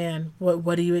he's a man.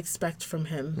 What do you expect from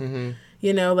him? Mm-hmm.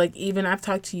 You know, like, even I've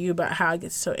talked to you about how I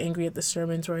get so angry at the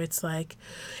sermons where it's like,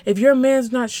 if your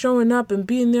man's not showing up and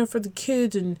being there for the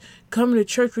kids and coming to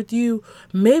church with you,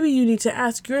 maybe you need to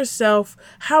ask yourself,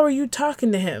 how are you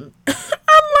talking to him? I'm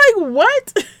like,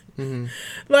 what? Mm-hmm.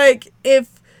 Like,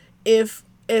 if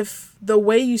the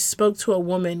way you spoke to a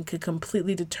woman could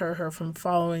completely deter her from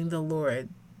following the Lord,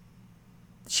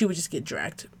 she would just get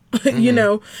dragged. Mm-hmm. You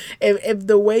know, if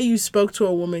the way you spoke to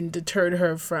a woman deterred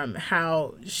her from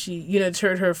how she, you know,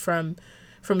 deterred her from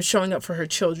showing up for her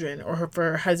children or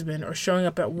for her husband or showing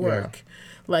up at work. Yeah.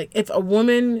 Like, if a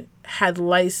woman had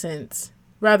license,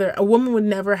 rather, a woman would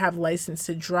never have license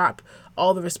to drop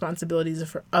all the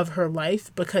responsibilities of her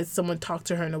life because someone talked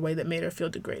to her in a way that made her feel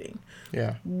degrading.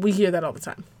 Yeah. We hear that all the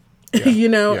time. Yeah. You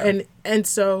know, yeah. and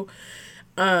so,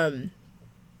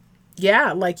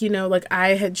 yeah, like, you know, like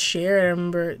I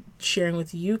remember sharing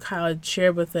with you, Kyle, I'd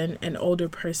shared with an older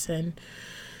person.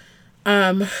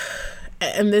 And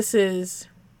this is,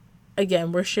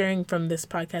 again, we're sharing from this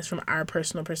podcast from our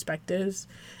personal perspectives.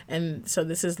 And so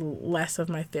this is less of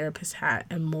my therapist hat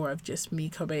and more of just me,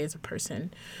 Kobe, as a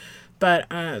person.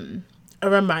 But a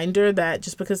reminder that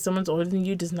just because someone's older than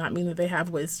you does not mean that they have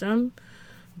wisdom.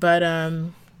 But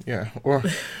yeah,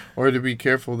 or to be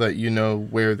careful that you know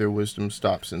where their wisdom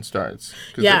stops and starts.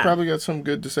 Because yeah. they probably got something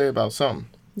good to say about something.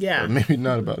 Yeah. But maybe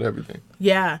not about everything.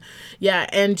 Yeah. Yeah.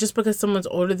 And just because someone's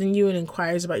older than you and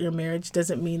inquires about your marriage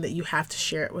doesn't mean that you have to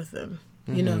share it with them.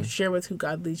 Mm-hmm. You know, share with who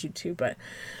God leads you to. But,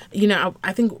 you know,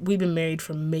 I think we've been married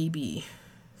for maybe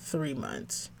 3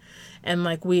 months. And,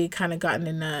 like, we had kind of gotten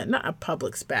in not a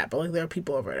public spat, but, like, there were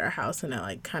people over at our house and I,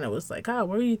 like, kind of was like, oh,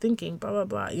 what are you thinking? Blah, blah,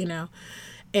 blah, you know.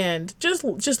 And just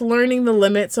learning the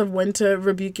limits of when to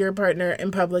rebuke your partner in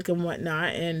public and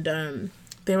whatnot. And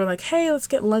they were like, hey, let's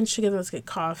get lunch together. Let's get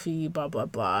coffee, blah, blah,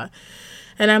 blah.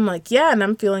 And I'm like, yeah. And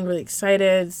I'm feeling really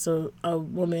excited. So a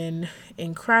woman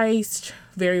in Christ,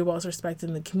 very well respected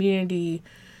in the community,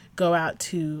 go out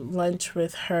to lunch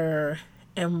with her.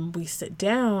 And we sit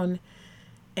down.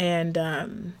 And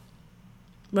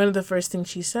one of the first things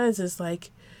she says is like,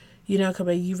 you know,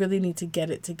 Kobe, you really need to get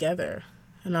it together.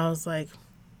 And I was like,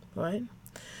 what?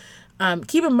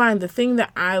 Keep in mind, the thing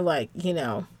that I, like, you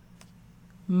know,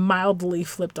 mildly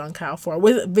flipped on Kyle for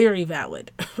was very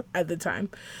valid at the time.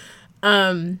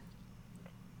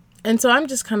 And so I'm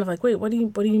just kind of like, wait, what do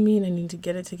you mean I need to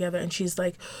get it together? And she's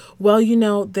like, well, you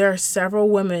know, there are several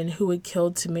women who would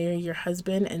kill to marry your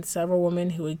husband and several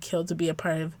women who would kill to be a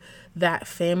part of that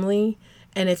family.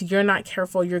 And if you're not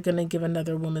careful, you're going to give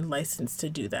another woman license to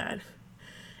do that.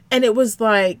 And it was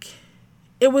like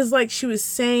she was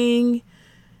saying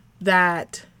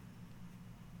that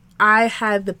I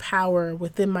had the power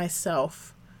within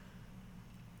myself.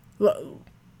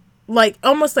 Like,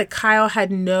 almost like Kyle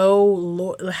had no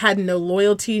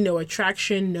loyalty, no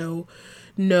attraction, no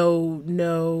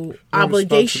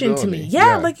obligation to me.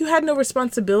 Yeah, like you had no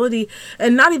responsibility,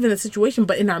 and not even the situation,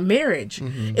 but in our marriage.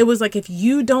 Mm-hmm. It was like, if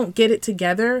you don't get it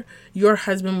together, your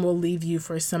husband will leave you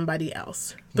for somebody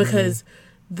else. Because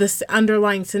this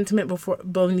underlying sentiment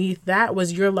beneath that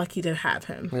was, you're lucky to have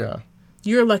him. Yeah.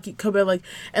 You're lucky, Kobe. Like,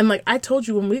 and like I told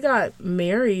you, when we got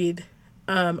married,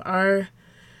 our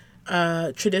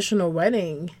traditional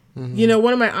wedding, you know,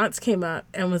 one of my aunts came up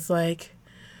and was like,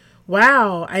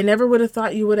 wow, I never would have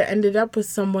thought you would have ended up with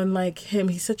someone like him.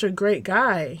 He's such a great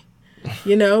guy.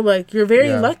 You know, like, you're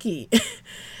very lucky.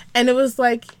 And it was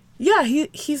like, yeah,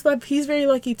 he's very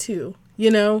lucky too, you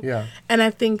know? Yeah. And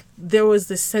I think there was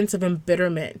this sense of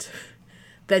embitterment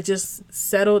that just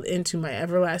settled into my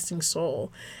everlasting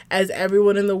soul as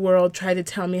everyone in the world tried to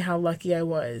tell me how lucky I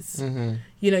was. Mm-hmm.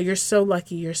 You know, you're so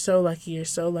lucky, you're so lucky, you're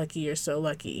so lucky, you're so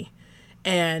lucky.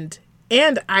 And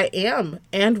I am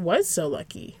and was so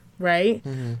lucky, right?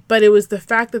 Mm-hmm. But it was the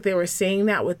fact that they were saying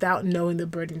that without knowing the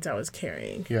burdens I was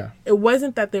carrying. Yeah. It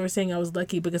wasn't that they were saying I was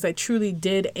lucky, because I truly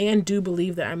did and do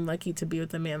believe that I'm lucky to be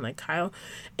with a man like Kyle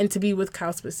and to be with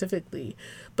Kyle specifically.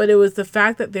 But it was the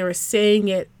fact that they were saying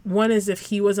it, one, as if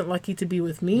he wasn't lucky to be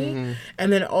with me,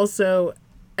 and then also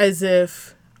as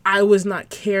if I was not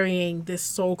carrying this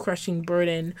soul-crushing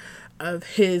burden of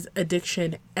his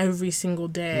addiction every single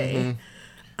day.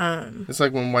 It's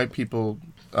like when white people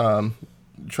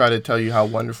try to tell you how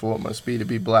wonderful it must be to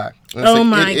be black. Oh,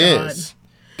 my God. It is.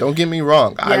 Don't get me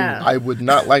wrong. Yeah. I would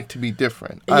not like to be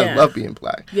different. I love being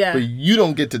black. Yeah. But you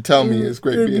don't get to tell me it's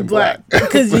great being black.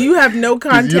 Because you have no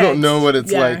context. You don't know what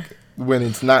it's like when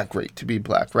it's not great to be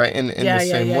black, right? In the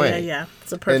same way. Yeah.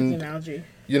 It's a perfect analogy.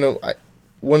 You know,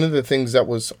 one of the things that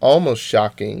was almost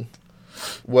shocking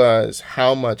was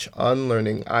how much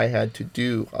unlearning I had to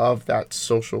do of that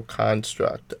social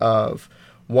construct of,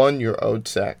 one, you're owed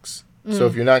sex, So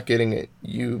if you're not getting it,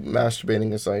 you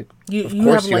masturbating is like, of you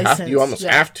course have you license. have, you almost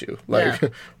have to.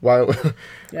 Like, why?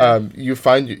 You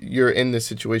find you're in this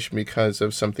situation because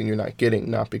of something you're not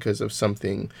getting, not because of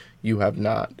something you have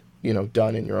not,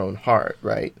 done in your own heart,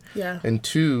 right? Yeah. And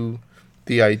two,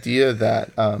 the idea that,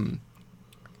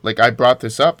 like I brought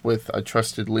this up with a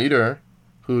trusted leader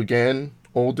who, again,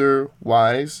 older,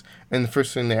 wise, and the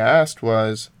first thing they asked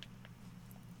was,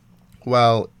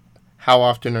 well, how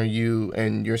often are you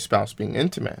and your spouse being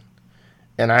intimate?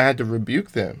 And I had to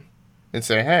rebuke them and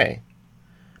say, hey,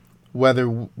 whether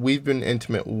we've been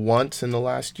intimate once in the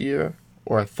last year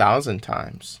or 1,000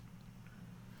 times,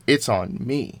 it's on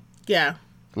me. Yeah.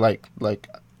 Like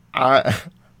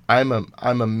I'm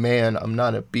a man, I'm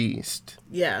not a beast.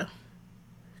 Yeah.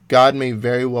 God may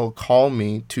very well call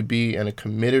me to be in a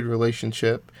committed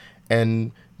relationship,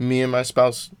 and me and my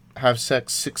spouse have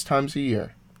sex 6 times a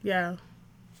year. Yeah.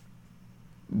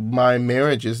 My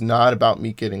marriage is not about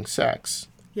me getting sex.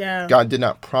 Yeah. God did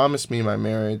not promise me my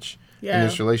marriage Yeah. in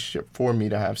this relationship for me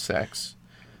to have sex.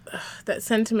 That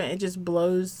sentiment, it just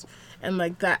blows. And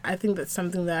like that, I think that's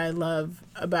something that I love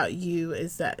about you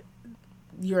is that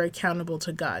you're accountable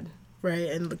to God.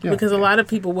 Right. And because a lot of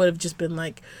people would have just been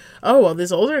like, oh, well,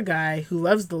 this older guy who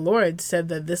loves the Lord said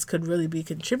that this could really be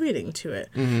contributing to it.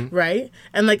 Mm-hmm. Right.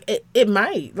 And like it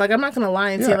might, like, I'm not going to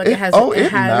lie and say like it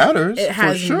matters. It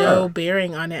has sure. No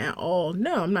bearing on it at all.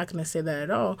 No, I'm not going to say that at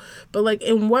all. But like,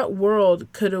 in what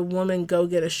world could a woman go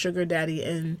get a sugar daddy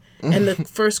and the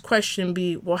first question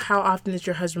be, well, how often is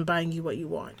your husband buying you what you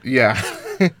want? Yeah.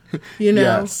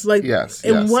 Yes, like,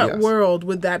 in what world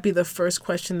would that be the first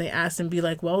question they ask and be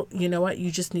like, well, you know what?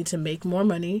 You just need to make more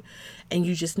money and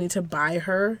you just need to buy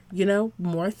her,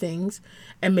 more things.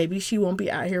 And maybe she won't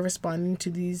be out here responding to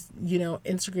these,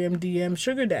 Instagram DM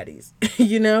sugar daddies,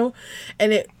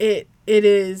 And it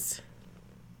is,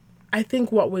 I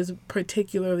think what was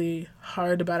particularly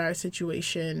hard about our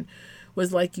situation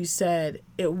was, like you said,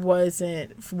 it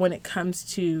wasn't, when it comes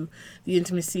to the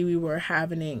intimacy we were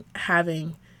having,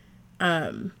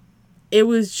 it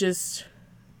was just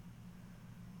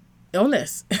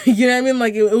illness. You know what I mean?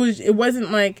 Like it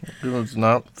wasn't like, it was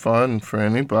not fun for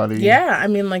anybody. Yeah, I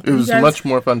mean, like, it was much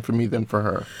more fun for me than for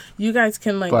her. You guys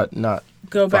can like, but not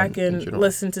go back and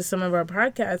listen to some of our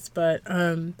podcasts, but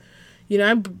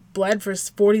I bled for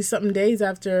 40 something days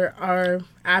after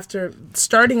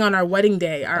starting on our wedding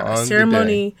day. Our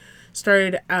ceremony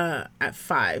started at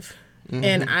 5,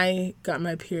 and I got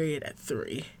my period at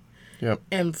 3. Yep.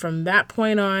 And from that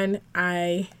point on,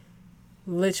 I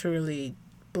literally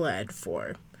bled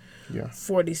for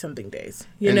 40 something days.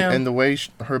 And the way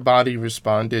her body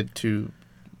responded to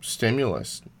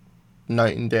stimulus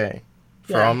night and day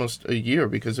for almost a year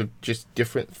because of just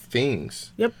different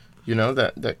things. Yep.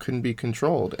 That couldn't be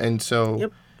controlled. And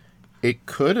so it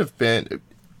could have been,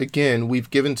 again,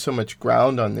 we've given so much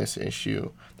ground on this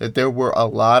issue that there were a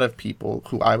lot of people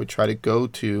who I would try to go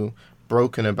to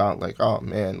broken about, like, oh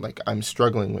man, like, I'm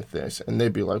struggling with this. And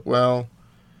they'd be like, well,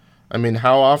 I mean,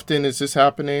 how often is this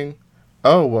happening?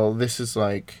 Oh, well, this is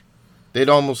like, they'd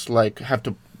almost like have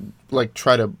to like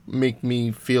try to make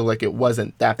me feel like it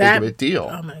wasn't that big of a deal.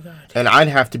 Oh my God. And I'd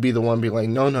have to be the one be like,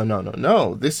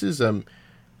 no. This is,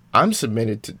 I'm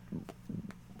submitted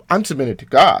to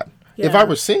God. Yeah. If I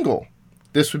were single,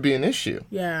 this would be an issue.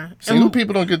 Yeah. Single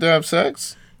people don't get to have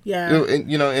sex. Yeah.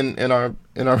 In our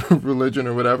religion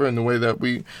or whatever, in the way that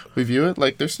we view it,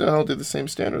 like, they're still held to the same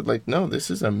standard. Like, no,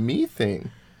 this is a me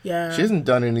thing. Yeah. She hasn't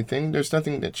done anything. There's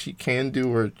nothing that she can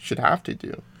do or should have to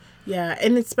do. Yeah.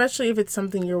 And especially if it's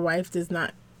something your wife does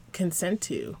not consent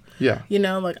to. Yeah.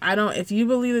 Like, if you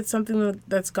believe it's something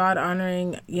that's God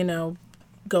honoring,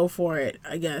 go for it,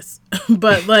 I guess.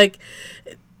 But like,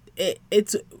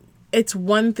 it's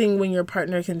one thing when your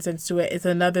partner consents to it. It's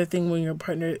another thing when your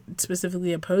partner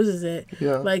specifically opposes it.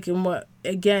 Yeah. Like, in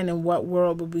what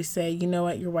world would we say, you know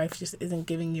what, your wife just isn't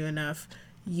giving you enough,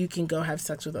 you can go have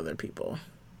sex with other people?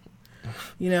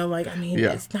 Like, I mean,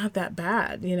 It's not that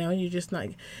bad, you're just not.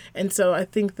 And so I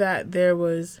think that there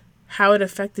was how it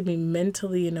affected me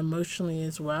mentally and emotionally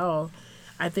as well.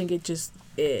 I think it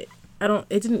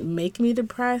didn't make me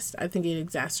depressed. I think it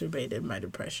exacerbated my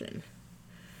depression.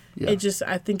 Yeah.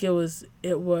 I think it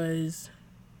was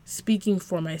speaking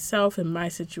for myself and my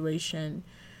situation.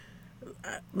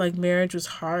 Like, marriage was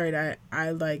hard.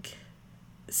 I like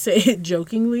say it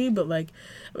jokingly, but like,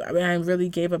 I mean, I really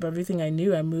gave up everything I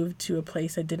knew. I moved to a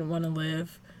place I didn't want to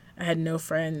live. I had no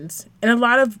friends. And a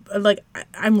lot of, like,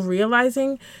 I'm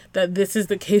realizing that this is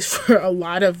the case for a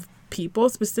lot of people,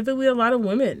 specifically a lot of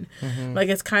women. Mm-hmm. Like,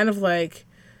 it's kind of like,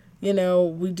 we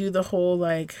do the whole,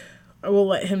 like, we'll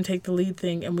let him take the lead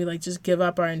thing, and we, like, just give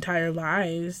up our entire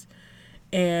lives.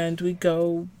 and we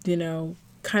go,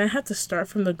 kind of have to start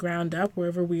from the ground up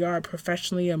wherever we are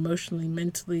professionally, emotionally,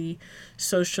 mentally,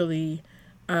 socially.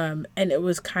 And it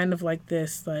was kind of like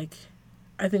this, like,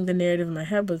 I think the narrative in my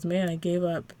head was, man, I gave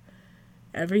up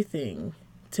everything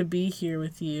to be here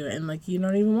with you, and like, you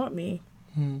don't even want me,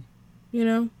 and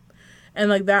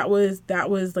like that was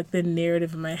like the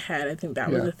narrative in my head. I think that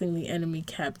was the thing the enemy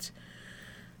kept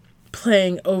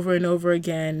playing over and over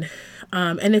again.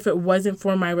 And if it wasn't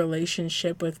for my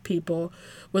relationship with people,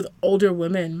 with older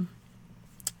women,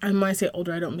 and when I say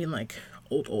older, I don't mean like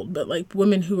old, but like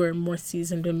women who are more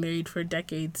seasoned and married for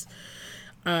decades.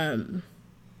 And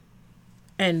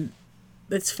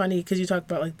it's funny because you talk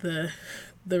about like the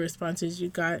responses you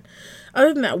got.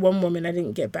 Other than that one woman, I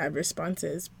didn't get bad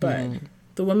responses, but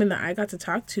the women that I got to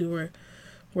talk to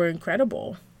were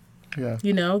incredible. Yeah.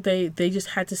 They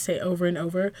just had to say over and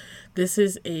over, this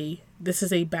is a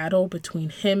battle between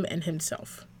him and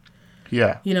himself.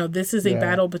 Yeah. This is a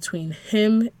battle between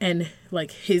him and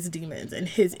like his demons and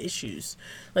his issues.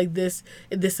 Like this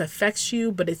affects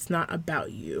you, but it's not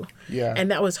about you. Yeah.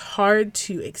 And that was hard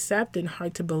to accept and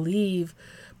hard to believe.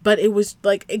 But it was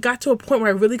like, it got to a point where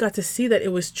I really got to see that it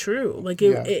was true. Like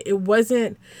it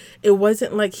wasn't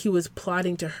like he was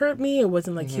plotting to hurt me. It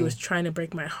wasn't like he was trying to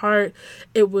break my heart.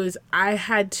 It was, I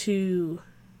had to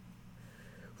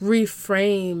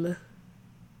reframe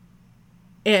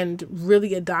and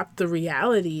really adopt the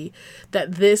reality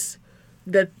that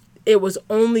it was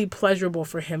only pleasurable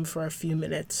for him for a few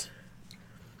minutes.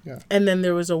 Yeah. And then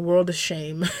there was a world of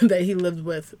shame that he lived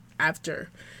with after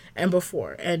and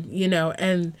before, and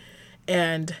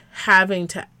and having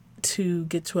to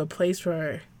get to a place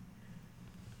where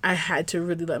I had to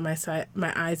really let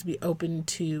my eyes be open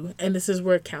to, and this is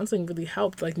where counseling really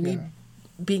helped, like me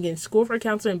being in school for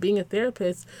counselor and being a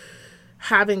therapist,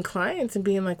 having clients and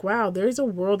being like, wow, there's a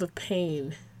world of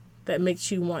pain that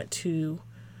makes you want to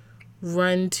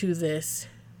run to this,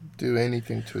 do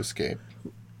anything to escape.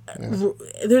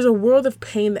 There's a world of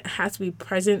pain that has to be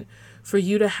present for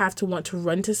you to have to want to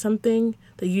run to something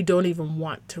that you don't even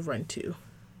want to run to.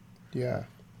 Yeah,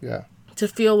 yeah. To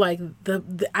feel like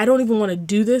I don't even want to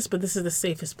do this, but this is the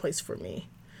safest place for me.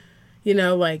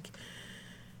 Like,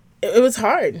 it was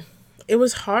hard. It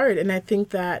was hard, and I think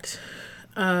that,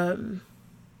 I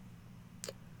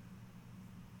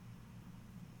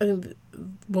think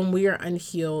when we are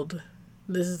unhealed,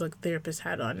 this is like therapist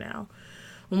hat on now.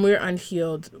 When we're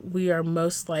unhealed, we are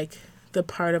most like the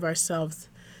part of ourselves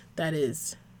that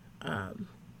is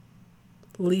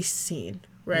least seen,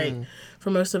 right? For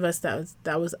most of us,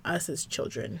 that was us as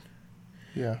children.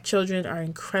 Yeah. Children are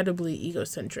incredibly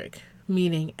egocentric,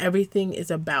 meaning everything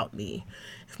is about me.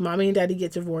 If mommy and daddy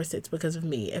get divorced, it's because of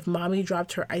me. If mommy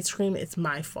dropped her ice cream, it's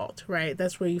my fault, right?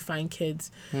 That's where you find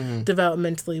kids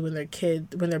developmentally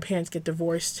when their parents get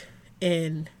divorced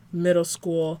in middle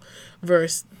school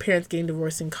versus parents getting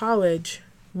divorced in college.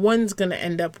 One's going to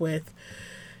end up with,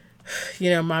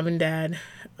 mom and dad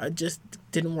just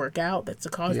didn't work out. That's the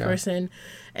cause person.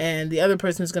 And the other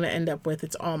person is going to end up with,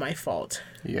 it's all my fault.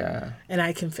 Yeah. And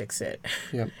I can fix it.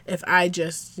 Yep. If I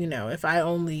just, if I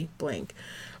only blink.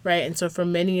 Right. And so for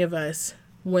many of us,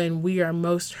 when we are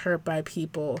most hurt by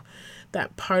people,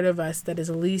 that part of us that is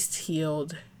least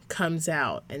healed comes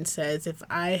out and says, if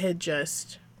I had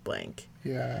just blank.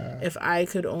 Yeah. If I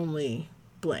could only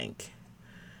blank.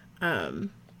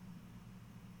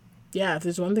 If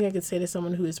there's one thing I could say to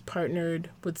someone who is partnered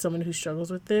with someone who struggles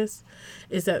with this,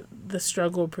 is that the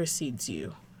struggle precedes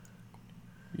you.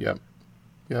 Yep.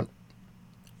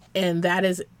 And that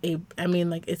is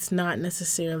it's not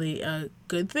necessarily a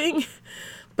good thing,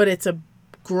 but it's a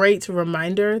great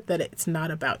reminder that it's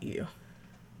not about you.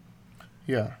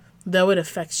 Yeah. Though it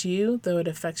affects you, though it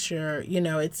affects your,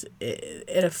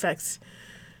 it affects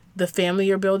the family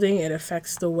you're building, it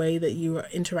affects the way that you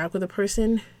interact with a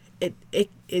person.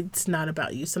 It's not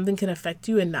about you. Something can affect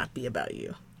you and not be about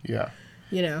you. Yeah.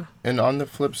 And on the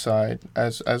flip side,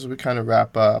 as we kind of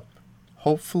wrap up,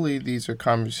 hopefully these are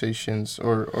conversations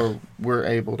or we're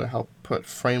able to help put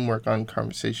framework on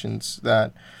conversations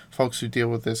that folks who deal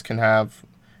with this can have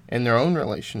in their own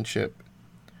relationship.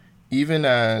 Even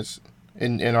as,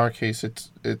 in our case,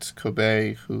 it's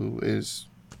Kobe who is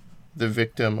the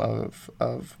victim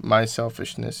of my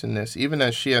selfishness in this, even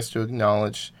as she has to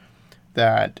acknowledge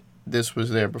that this was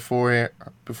there before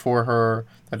her,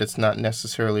 that it's not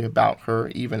necessarily about her,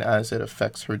 even as it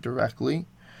affects her directly.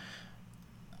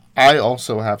 I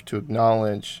also have to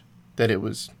acknowledge that it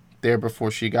was there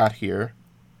before she got here,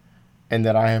 and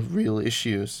that I have real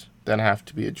issues that have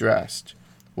to be addressed.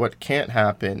 What can't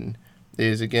happen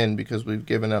is, again, because we've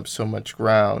given up so much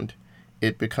ground,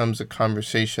 it becomes a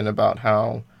conversation about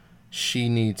how she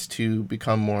needs to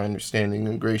become more understanding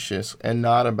and gracious, and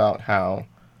not about how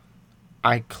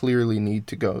I clearly need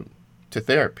to go to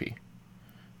therapy.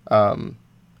 And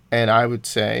I would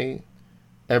say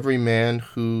every man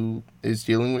who is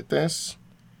dealing with this,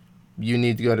 you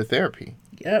need to go to therapy.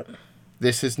 Yep.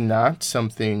 This is not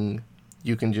something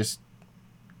you can just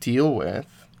deal with.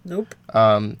 Nope.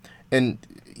 And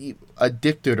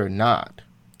addicted or not,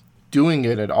 doing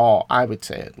it at all, I would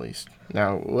say at least.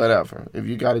 Now, whatever. If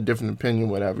you got a different opinion,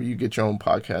 whatever, you get your own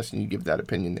podcast and you give that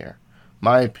opinion there.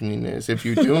 My opinion is if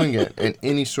you're doing it in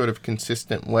any sort of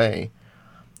consistent way,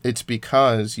 it's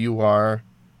because you are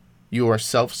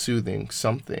self-soothing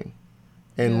something.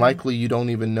 And likely you don't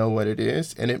even know what it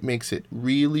is. And it makes it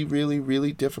really, really,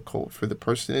 really difficult for the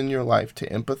person in your life to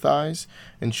empathize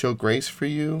and show grace for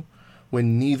you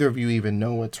when neither of you even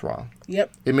know what's wrong.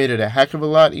 Yep. It made it a heck of a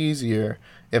lot easier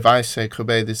if I say,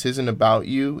 Kobe, this isn't about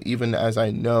you, even as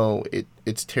I know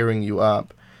it's tearing you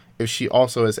up. If she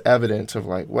also has evidence of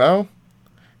like, well,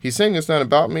 he's saying it's not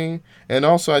about me. And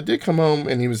also I did come home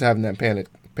and he was having that panic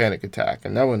attack.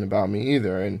 And that wasn't about me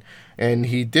either. And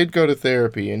he did go to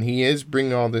therapy and he is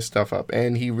bringing all this stuff up.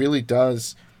 And he really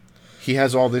does. He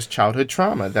has all this childhood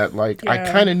trauma that, like, I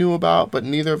kind of knew about, but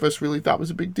neither of us really thought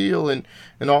was a big deal, and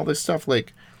all this stuff.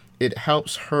 Like, it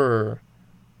helps her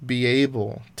be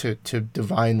able to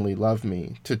divinely love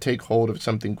me, to take hold of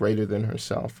something greater than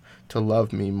herself, to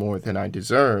love me more than I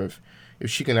deserve,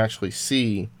 if she can actually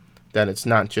see that it's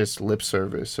not just lip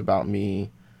service about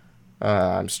me,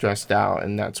 I'm stressed out,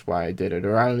 and that's why I did it,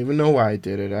 or I don't even know why I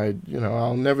did it,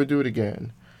 I'll never do it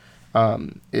again.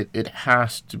 It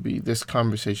has to be, this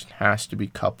conversation has to be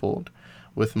coupled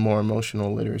with more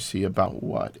emotional literacy about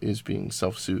what is being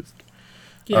self-soothed.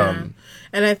 Yeah.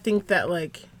 And I think that,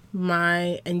 like,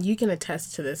 and you can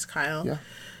attest to this, Kyle.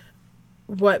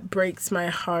 What breaks my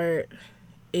heart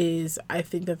is I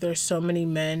think that there's so many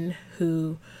men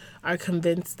who are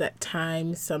convinced that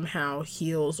time somehow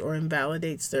heals or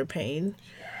invalidates their pain.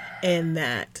 And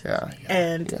that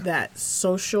that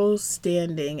social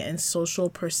standing and social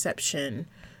perception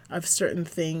of certain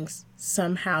things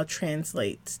somehow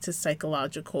translates to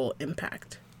psychological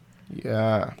impact.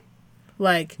 Yeah.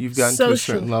 Like, you've gotten to a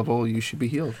certain level, you should be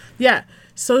healed. Yeah.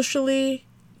 Socially,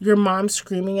 your mom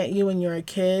screaming at you when you're a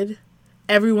kid,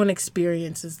 everyone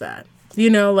experiences that.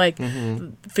 Like,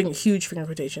 huge finger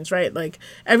quotations, right? Like,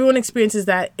 everyone experiences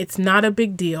that. It's not a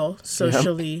big deal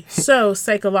socially. Yep. So,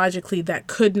 psychologically, that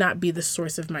could not be the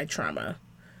source of my trauma,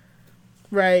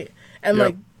 right? And,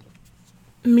 like,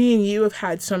 me and you have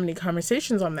had so many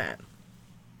conversations on that.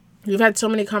 We've had so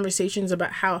many conversations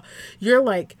about how you're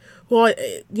like, well,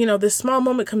 this small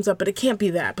moment comes up, but it can't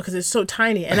be that because it's so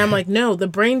tiny. And I'm like, no, the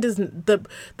brain doesn't.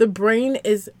 The brain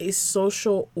is a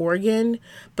social organ,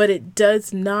 but it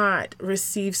does not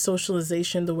receive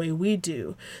socialization the way we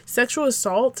do. Sexual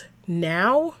assault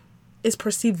now is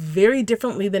perceived very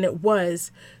differently than it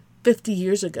was 50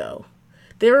 years ago.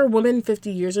 There are women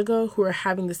 50 years ago who are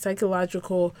having the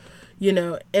psychological,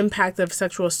 impact of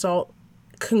sexual assault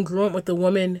congruent with the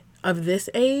woman of this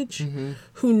age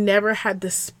who never had the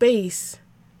space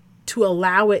to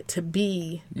allow it to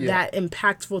be that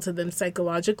impactful to them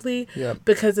psychologically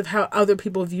because of how other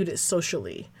people viewed it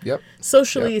socially.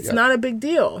 Socially, it's not a big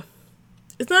deal.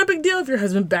 It's not a big deal if your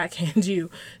husband backhands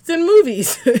you. It's in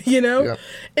movies,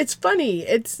 It's funny.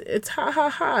 It's ha ha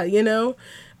ha,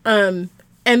 And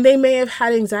they may have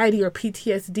had anxiety or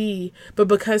PTSD, but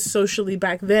because socially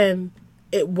back then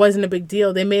it wasn't a big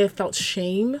deal, they may have felt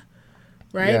shame.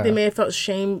 Right? Yeah. They may have felt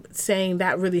shame saying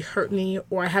that really hurt me,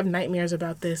 or I have nightmares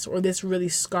about this, or this really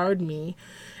scarred me.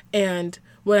 And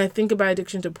when I think about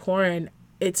addiction to porn,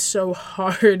 it's so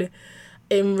hard.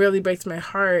 It really breaks my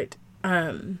heart.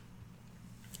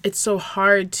 It's so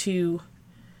hard to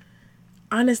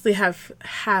honestly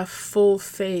have full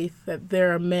faith that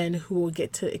there are men who will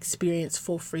get to experience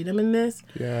full freedom in this.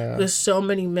 Yeah. Because so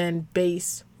many men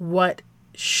base what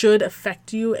should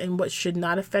affect you and what should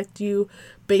not affect you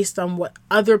based on what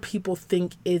other people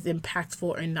think is impactful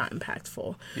or not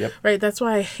impactful. Right? That's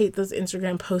why I hate those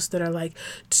Instagram posts that are like,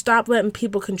 stop letting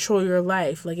people control your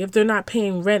life. Like, if they're not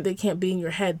paying rent, they can't be in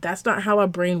your head. That's not how our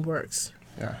brain works.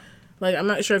 Like, I'm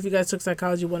not sure if you guys took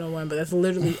Psychology 101, but that's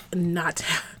literally not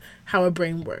how a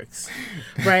brain works,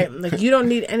 right? Like, you don't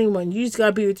need anyone. You just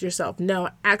gotta be with yourself. No,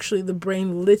 actually, the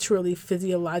brain literally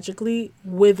physiologically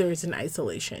withers in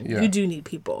isolation. You do need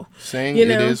people. Saying it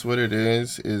is what it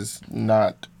is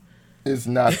not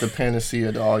the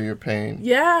panacea to all your pain.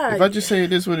 If I just say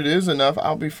it is what it is enough,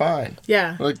 I'll be fine.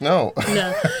 Like, no.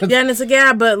 And it's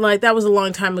like, but like, that was a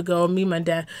long time ago. Me and my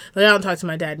dad, like, I don't talk to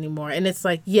my dad anymore. And it's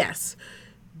like, yes,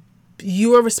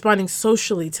 you are responding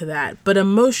socially to that, but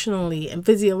emotionally and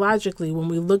physiologically, when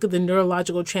we look at the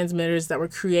neurological transmitters that were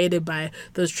created by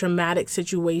those traumatic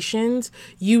situations,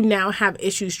 you now have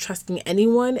issues trusting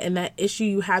anyone, and that issue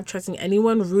you have trusting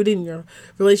anyone rooted in your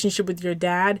relationship with your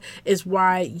dad is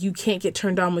why you can't get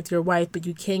turned on with your wife, but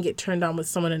you can get turned on with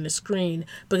someone on the screen,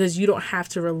 because you don't have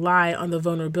to rely on the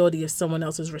vulnerability of someone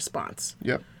else's response.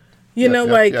 Yep. You know,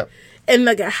 like, and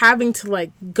like having to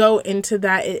like go into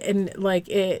that and like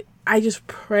it, I just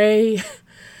pray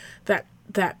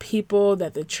that people,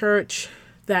 that the church,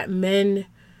 that men,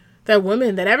 that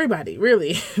women, that everybody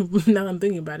really, now I'm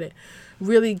thinking about it,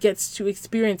 really gets to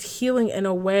experience healing in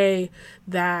a way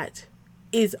that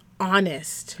is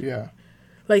honest. Yeah.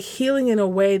 Like healing in a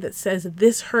way that says,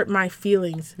 this hurt my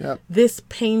feelings. Yep. This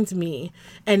pains me.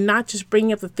 And not just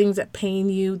bringing up the things that pain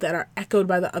you that are echoed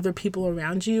by the other people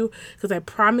around you. Because I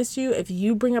promise you, if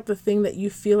you bring up the thing that you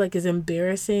feel like is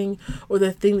embarrassing or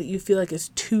the thing that you feel like is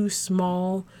too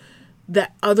small,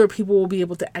 that other people will be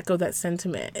able to echo that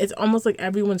sentiment. It's almost like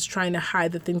everyone's trying to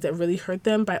hide the things that really hurt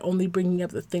them by only bringing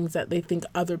up the things that they think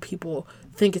other people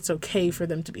think it's okay for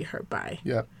them to be hurt by.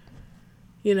 Yep.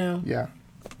 You know? Yeah.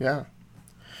 Yeah.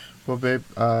 Well, babe,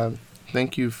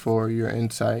 thank you for your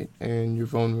insight and your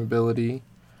vulnerability.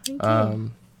 Thank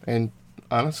you. And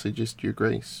honestly, just your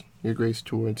grace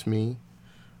towards me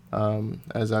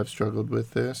as I've struggled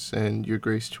with this, and your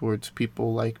grace towards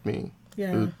people like me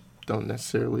who don't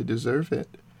necessarily deserve it.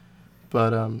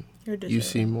 But you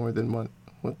see more than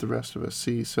what the rest of us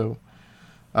see. So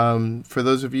for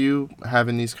those of you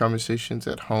having these conversations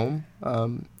at home,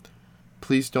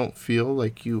 please don't feel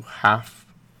like you have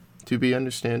to be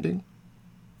understanding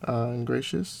and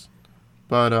gracious,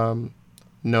 but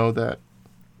know that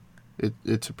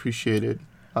it's appreciated.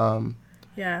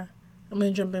 Yeah, I'm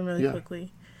gonna jump in really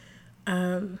quickly.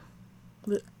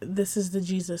 This is the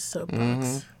Jesus soapbox.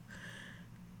 Mm-hmm.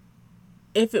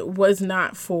 If it was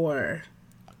not for...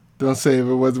 Don't say if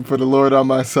it wasn't for the Lord on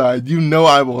my side. You know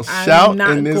I will shout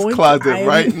in this closet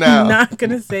right now. I'm not going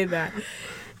to say that.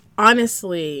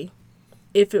 Honestly,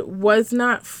 if it was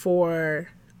not for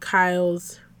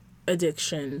Kyle's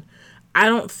addiction, I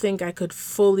don't think I could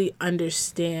fully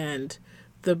understand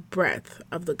the breadth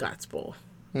of the gospel.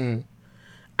 Mm.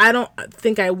 I don't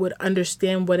think I would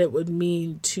understand what it would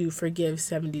mean to forgive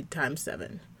 70 times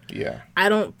 7. Yeah. I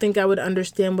don't think I would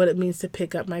understand what it means to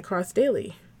pick up my cross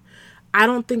daily. I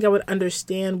don't think I would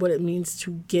understand what it means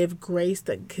to give grace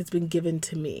that has been given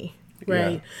to me,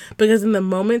 right? Yeah. Because in the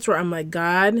moments where I'm like,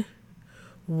 God,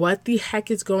 what the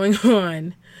heck is going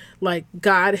on? Like,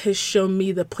 God has shown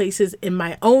me the places in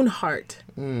my own heart,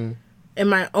 in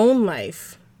my own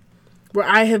life, where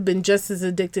I have been just as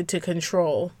addicted to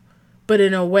control, but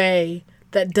in a way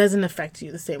that doesn't affect you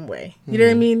the same way. You know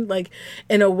what I mean? Like,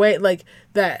 in a way, like,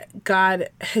 that God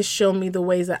has shown me the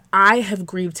ways that I have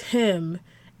grieved him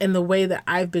and the way that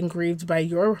I've been grieved by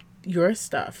your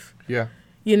stuff. Yeah.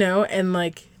 You know? And,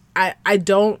 like, I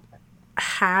don't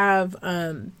have...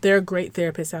 there are great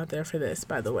therapists out there for this,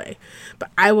 by the way.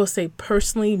 But I will say,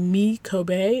 personally, me,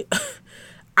 Kobe,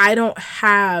 I don't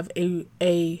have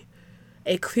a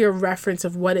clear reference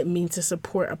of what it means to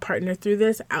support a partner through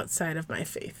this outside of my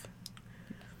faith.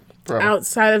 Bro.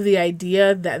 Outside of the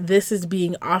idea that this is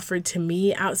being offered to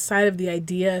me, outside of the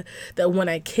idea that when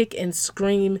I kick and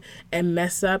scream and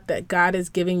mess up, that God is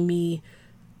giving me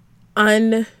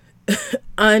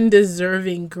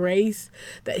undeserving grace,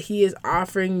 that he is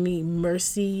offering me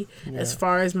mercy as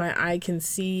far as my eye can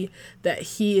see, that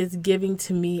he is giving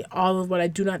to me all of what I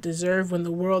do not deserve. When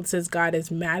the world says God is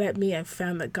mad at me, I've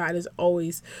found that God is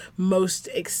always most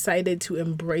excited to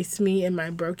embrace me in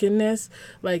my brokenness.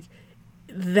 Like,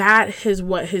 that is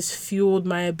what has fueled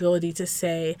my ability to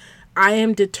say, I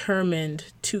am determined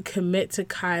to commit to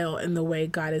Kyle in the way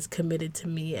God is committed to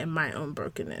me and my own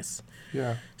brokenness.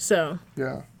 Yeah. So,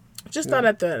 just thought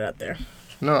I'd throw that out there.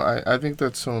 No, I think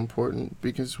that's so important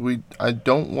because I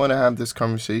don't want to have this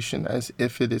conversation as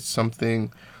if it is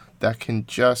something that can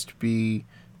just be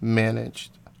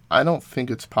managed. I don't think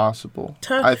it's possible.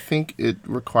 I think it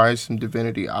requires some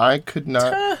divinity. I could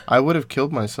not... I would have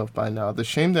killed myself by now. The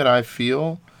shame that I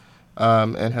feel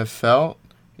and have felt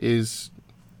is...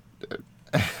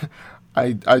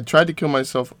 I tried to kill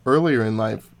myself earlier in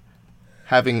life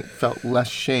having felt less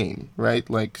shame, right?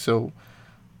 Like, so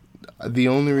the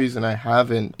only reason I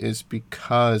haven't is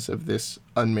because of this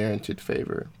unmerited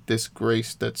favor. This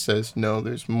grace that says, no,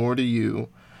 there's more to you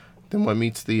than what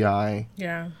meets the eye,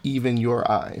 even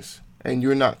your eyes. And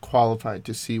you're not qualified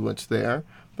to see what's there,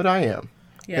 but I am.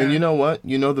 Yeah. And you know what?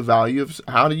 You know the value of...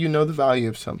 How do you know the value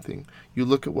of something? You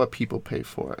look at what people pay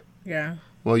for it. Yeah.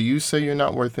 Well, you say you're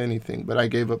not worth anything, but I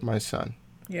gave up my son.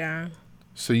 Yeah.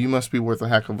 So you must be worth a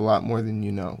heck of a lot more than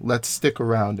you know. Let's stick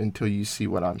around until you see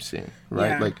what I'm seeing,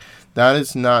 right? Yeah. Like, that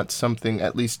is not something,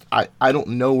 at least, I don't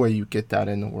know where you get that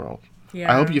in the world.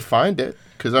 Yeah. I hope you find it,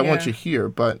 because I want Yeah. you here,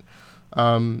 but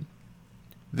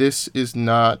this is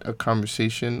not a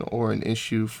conversation or an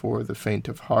issue for the faint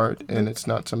of heart, and it's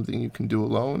not something you can do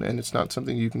alone, and it's not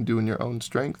something you can do in your own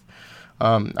strength.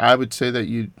 I would say that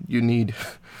you need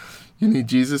you need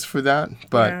Jesus for that,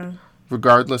 but Yeah.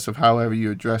 regardless of however you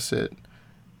address it,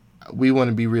 we want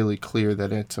to be really clear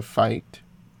that it's a fight,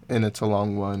 and it's a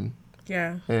long one,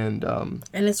 Yeah. and And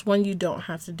it's one you don't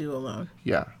have to do alone.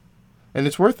 yeah, and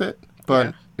it's worth it,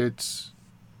 but Yeah. it's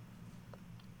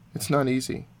not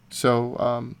easy.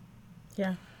 So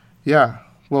Yeah. yeah.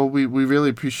 Well, we really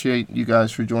appreciate you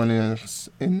guys for joining us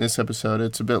in this episode.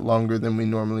 It's a bit longer than we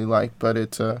normally like, but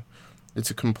it's a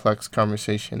complex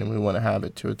conversation, and we want to have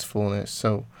it to its fullness.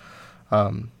 So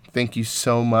thank you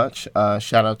so much.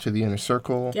 Shout out to the Inner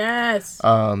Circle. Yes.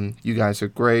 You guys are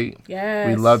great. Yes.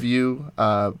 We love you.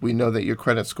 We know that your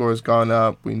credit score has gone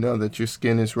up. We know that your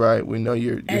skin is right. We know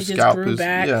your Edges scalp grew is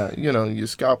back. your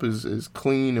scalp is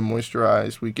clean and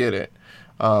moisturized. We get it.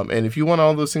 And if you want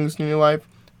all those things in your life,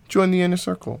 join the Inner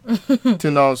Circle.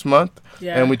 $10 a month.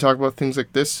 Yeah. And we talk about things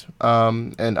like this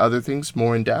and other things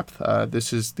more in depth.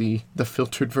 This is the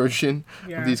filtered version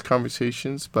Yeah. of these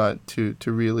conversations, but to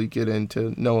really get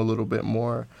into know a little bit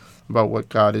more about what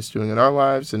God is doing in our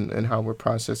lives and how we're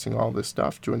processing all this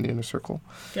stuff, join the Inner Circle.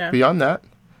 Yeah. Beyond that,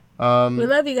 We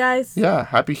love you guys. yeah,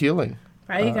 happy healing.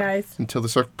 Bye, you guys. Until the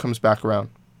circle comes back around.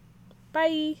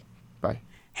 Bye. Bye.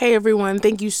 Hey everyone,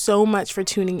 thank you so much for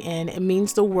tuning in. It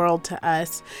means the world to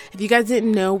us. If you guys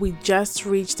didn't know, we just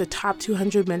reached the top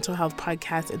 200 mental health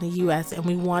podcasts in the US, and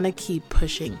we want to keep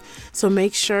pushing. So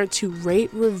make sure to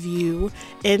rate, review,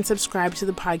 and subscribe to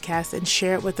the podcast and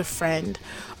share it with a friend.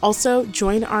 Also,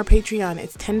 join our Patreon.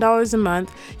 It's $10 a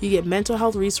month. You get mental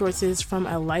health resources from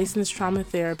a licensed trauma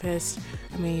therapist.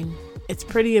 I mean, it's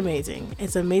pretty amazing.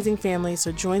 It's an amazing family,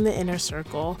 so join the Inner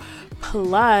Circle.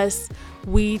 Plus,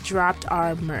 we dropped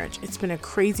our merch. It's been a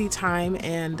crazy time,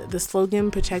 and the slogan,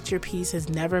 Protect Your Peace, has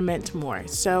never meant more.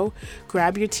 So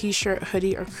grab your t-shirt,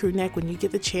 hoodie, or crew neck when you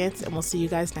get the chance, and we'll see you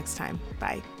guys next time.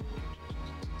 Bye.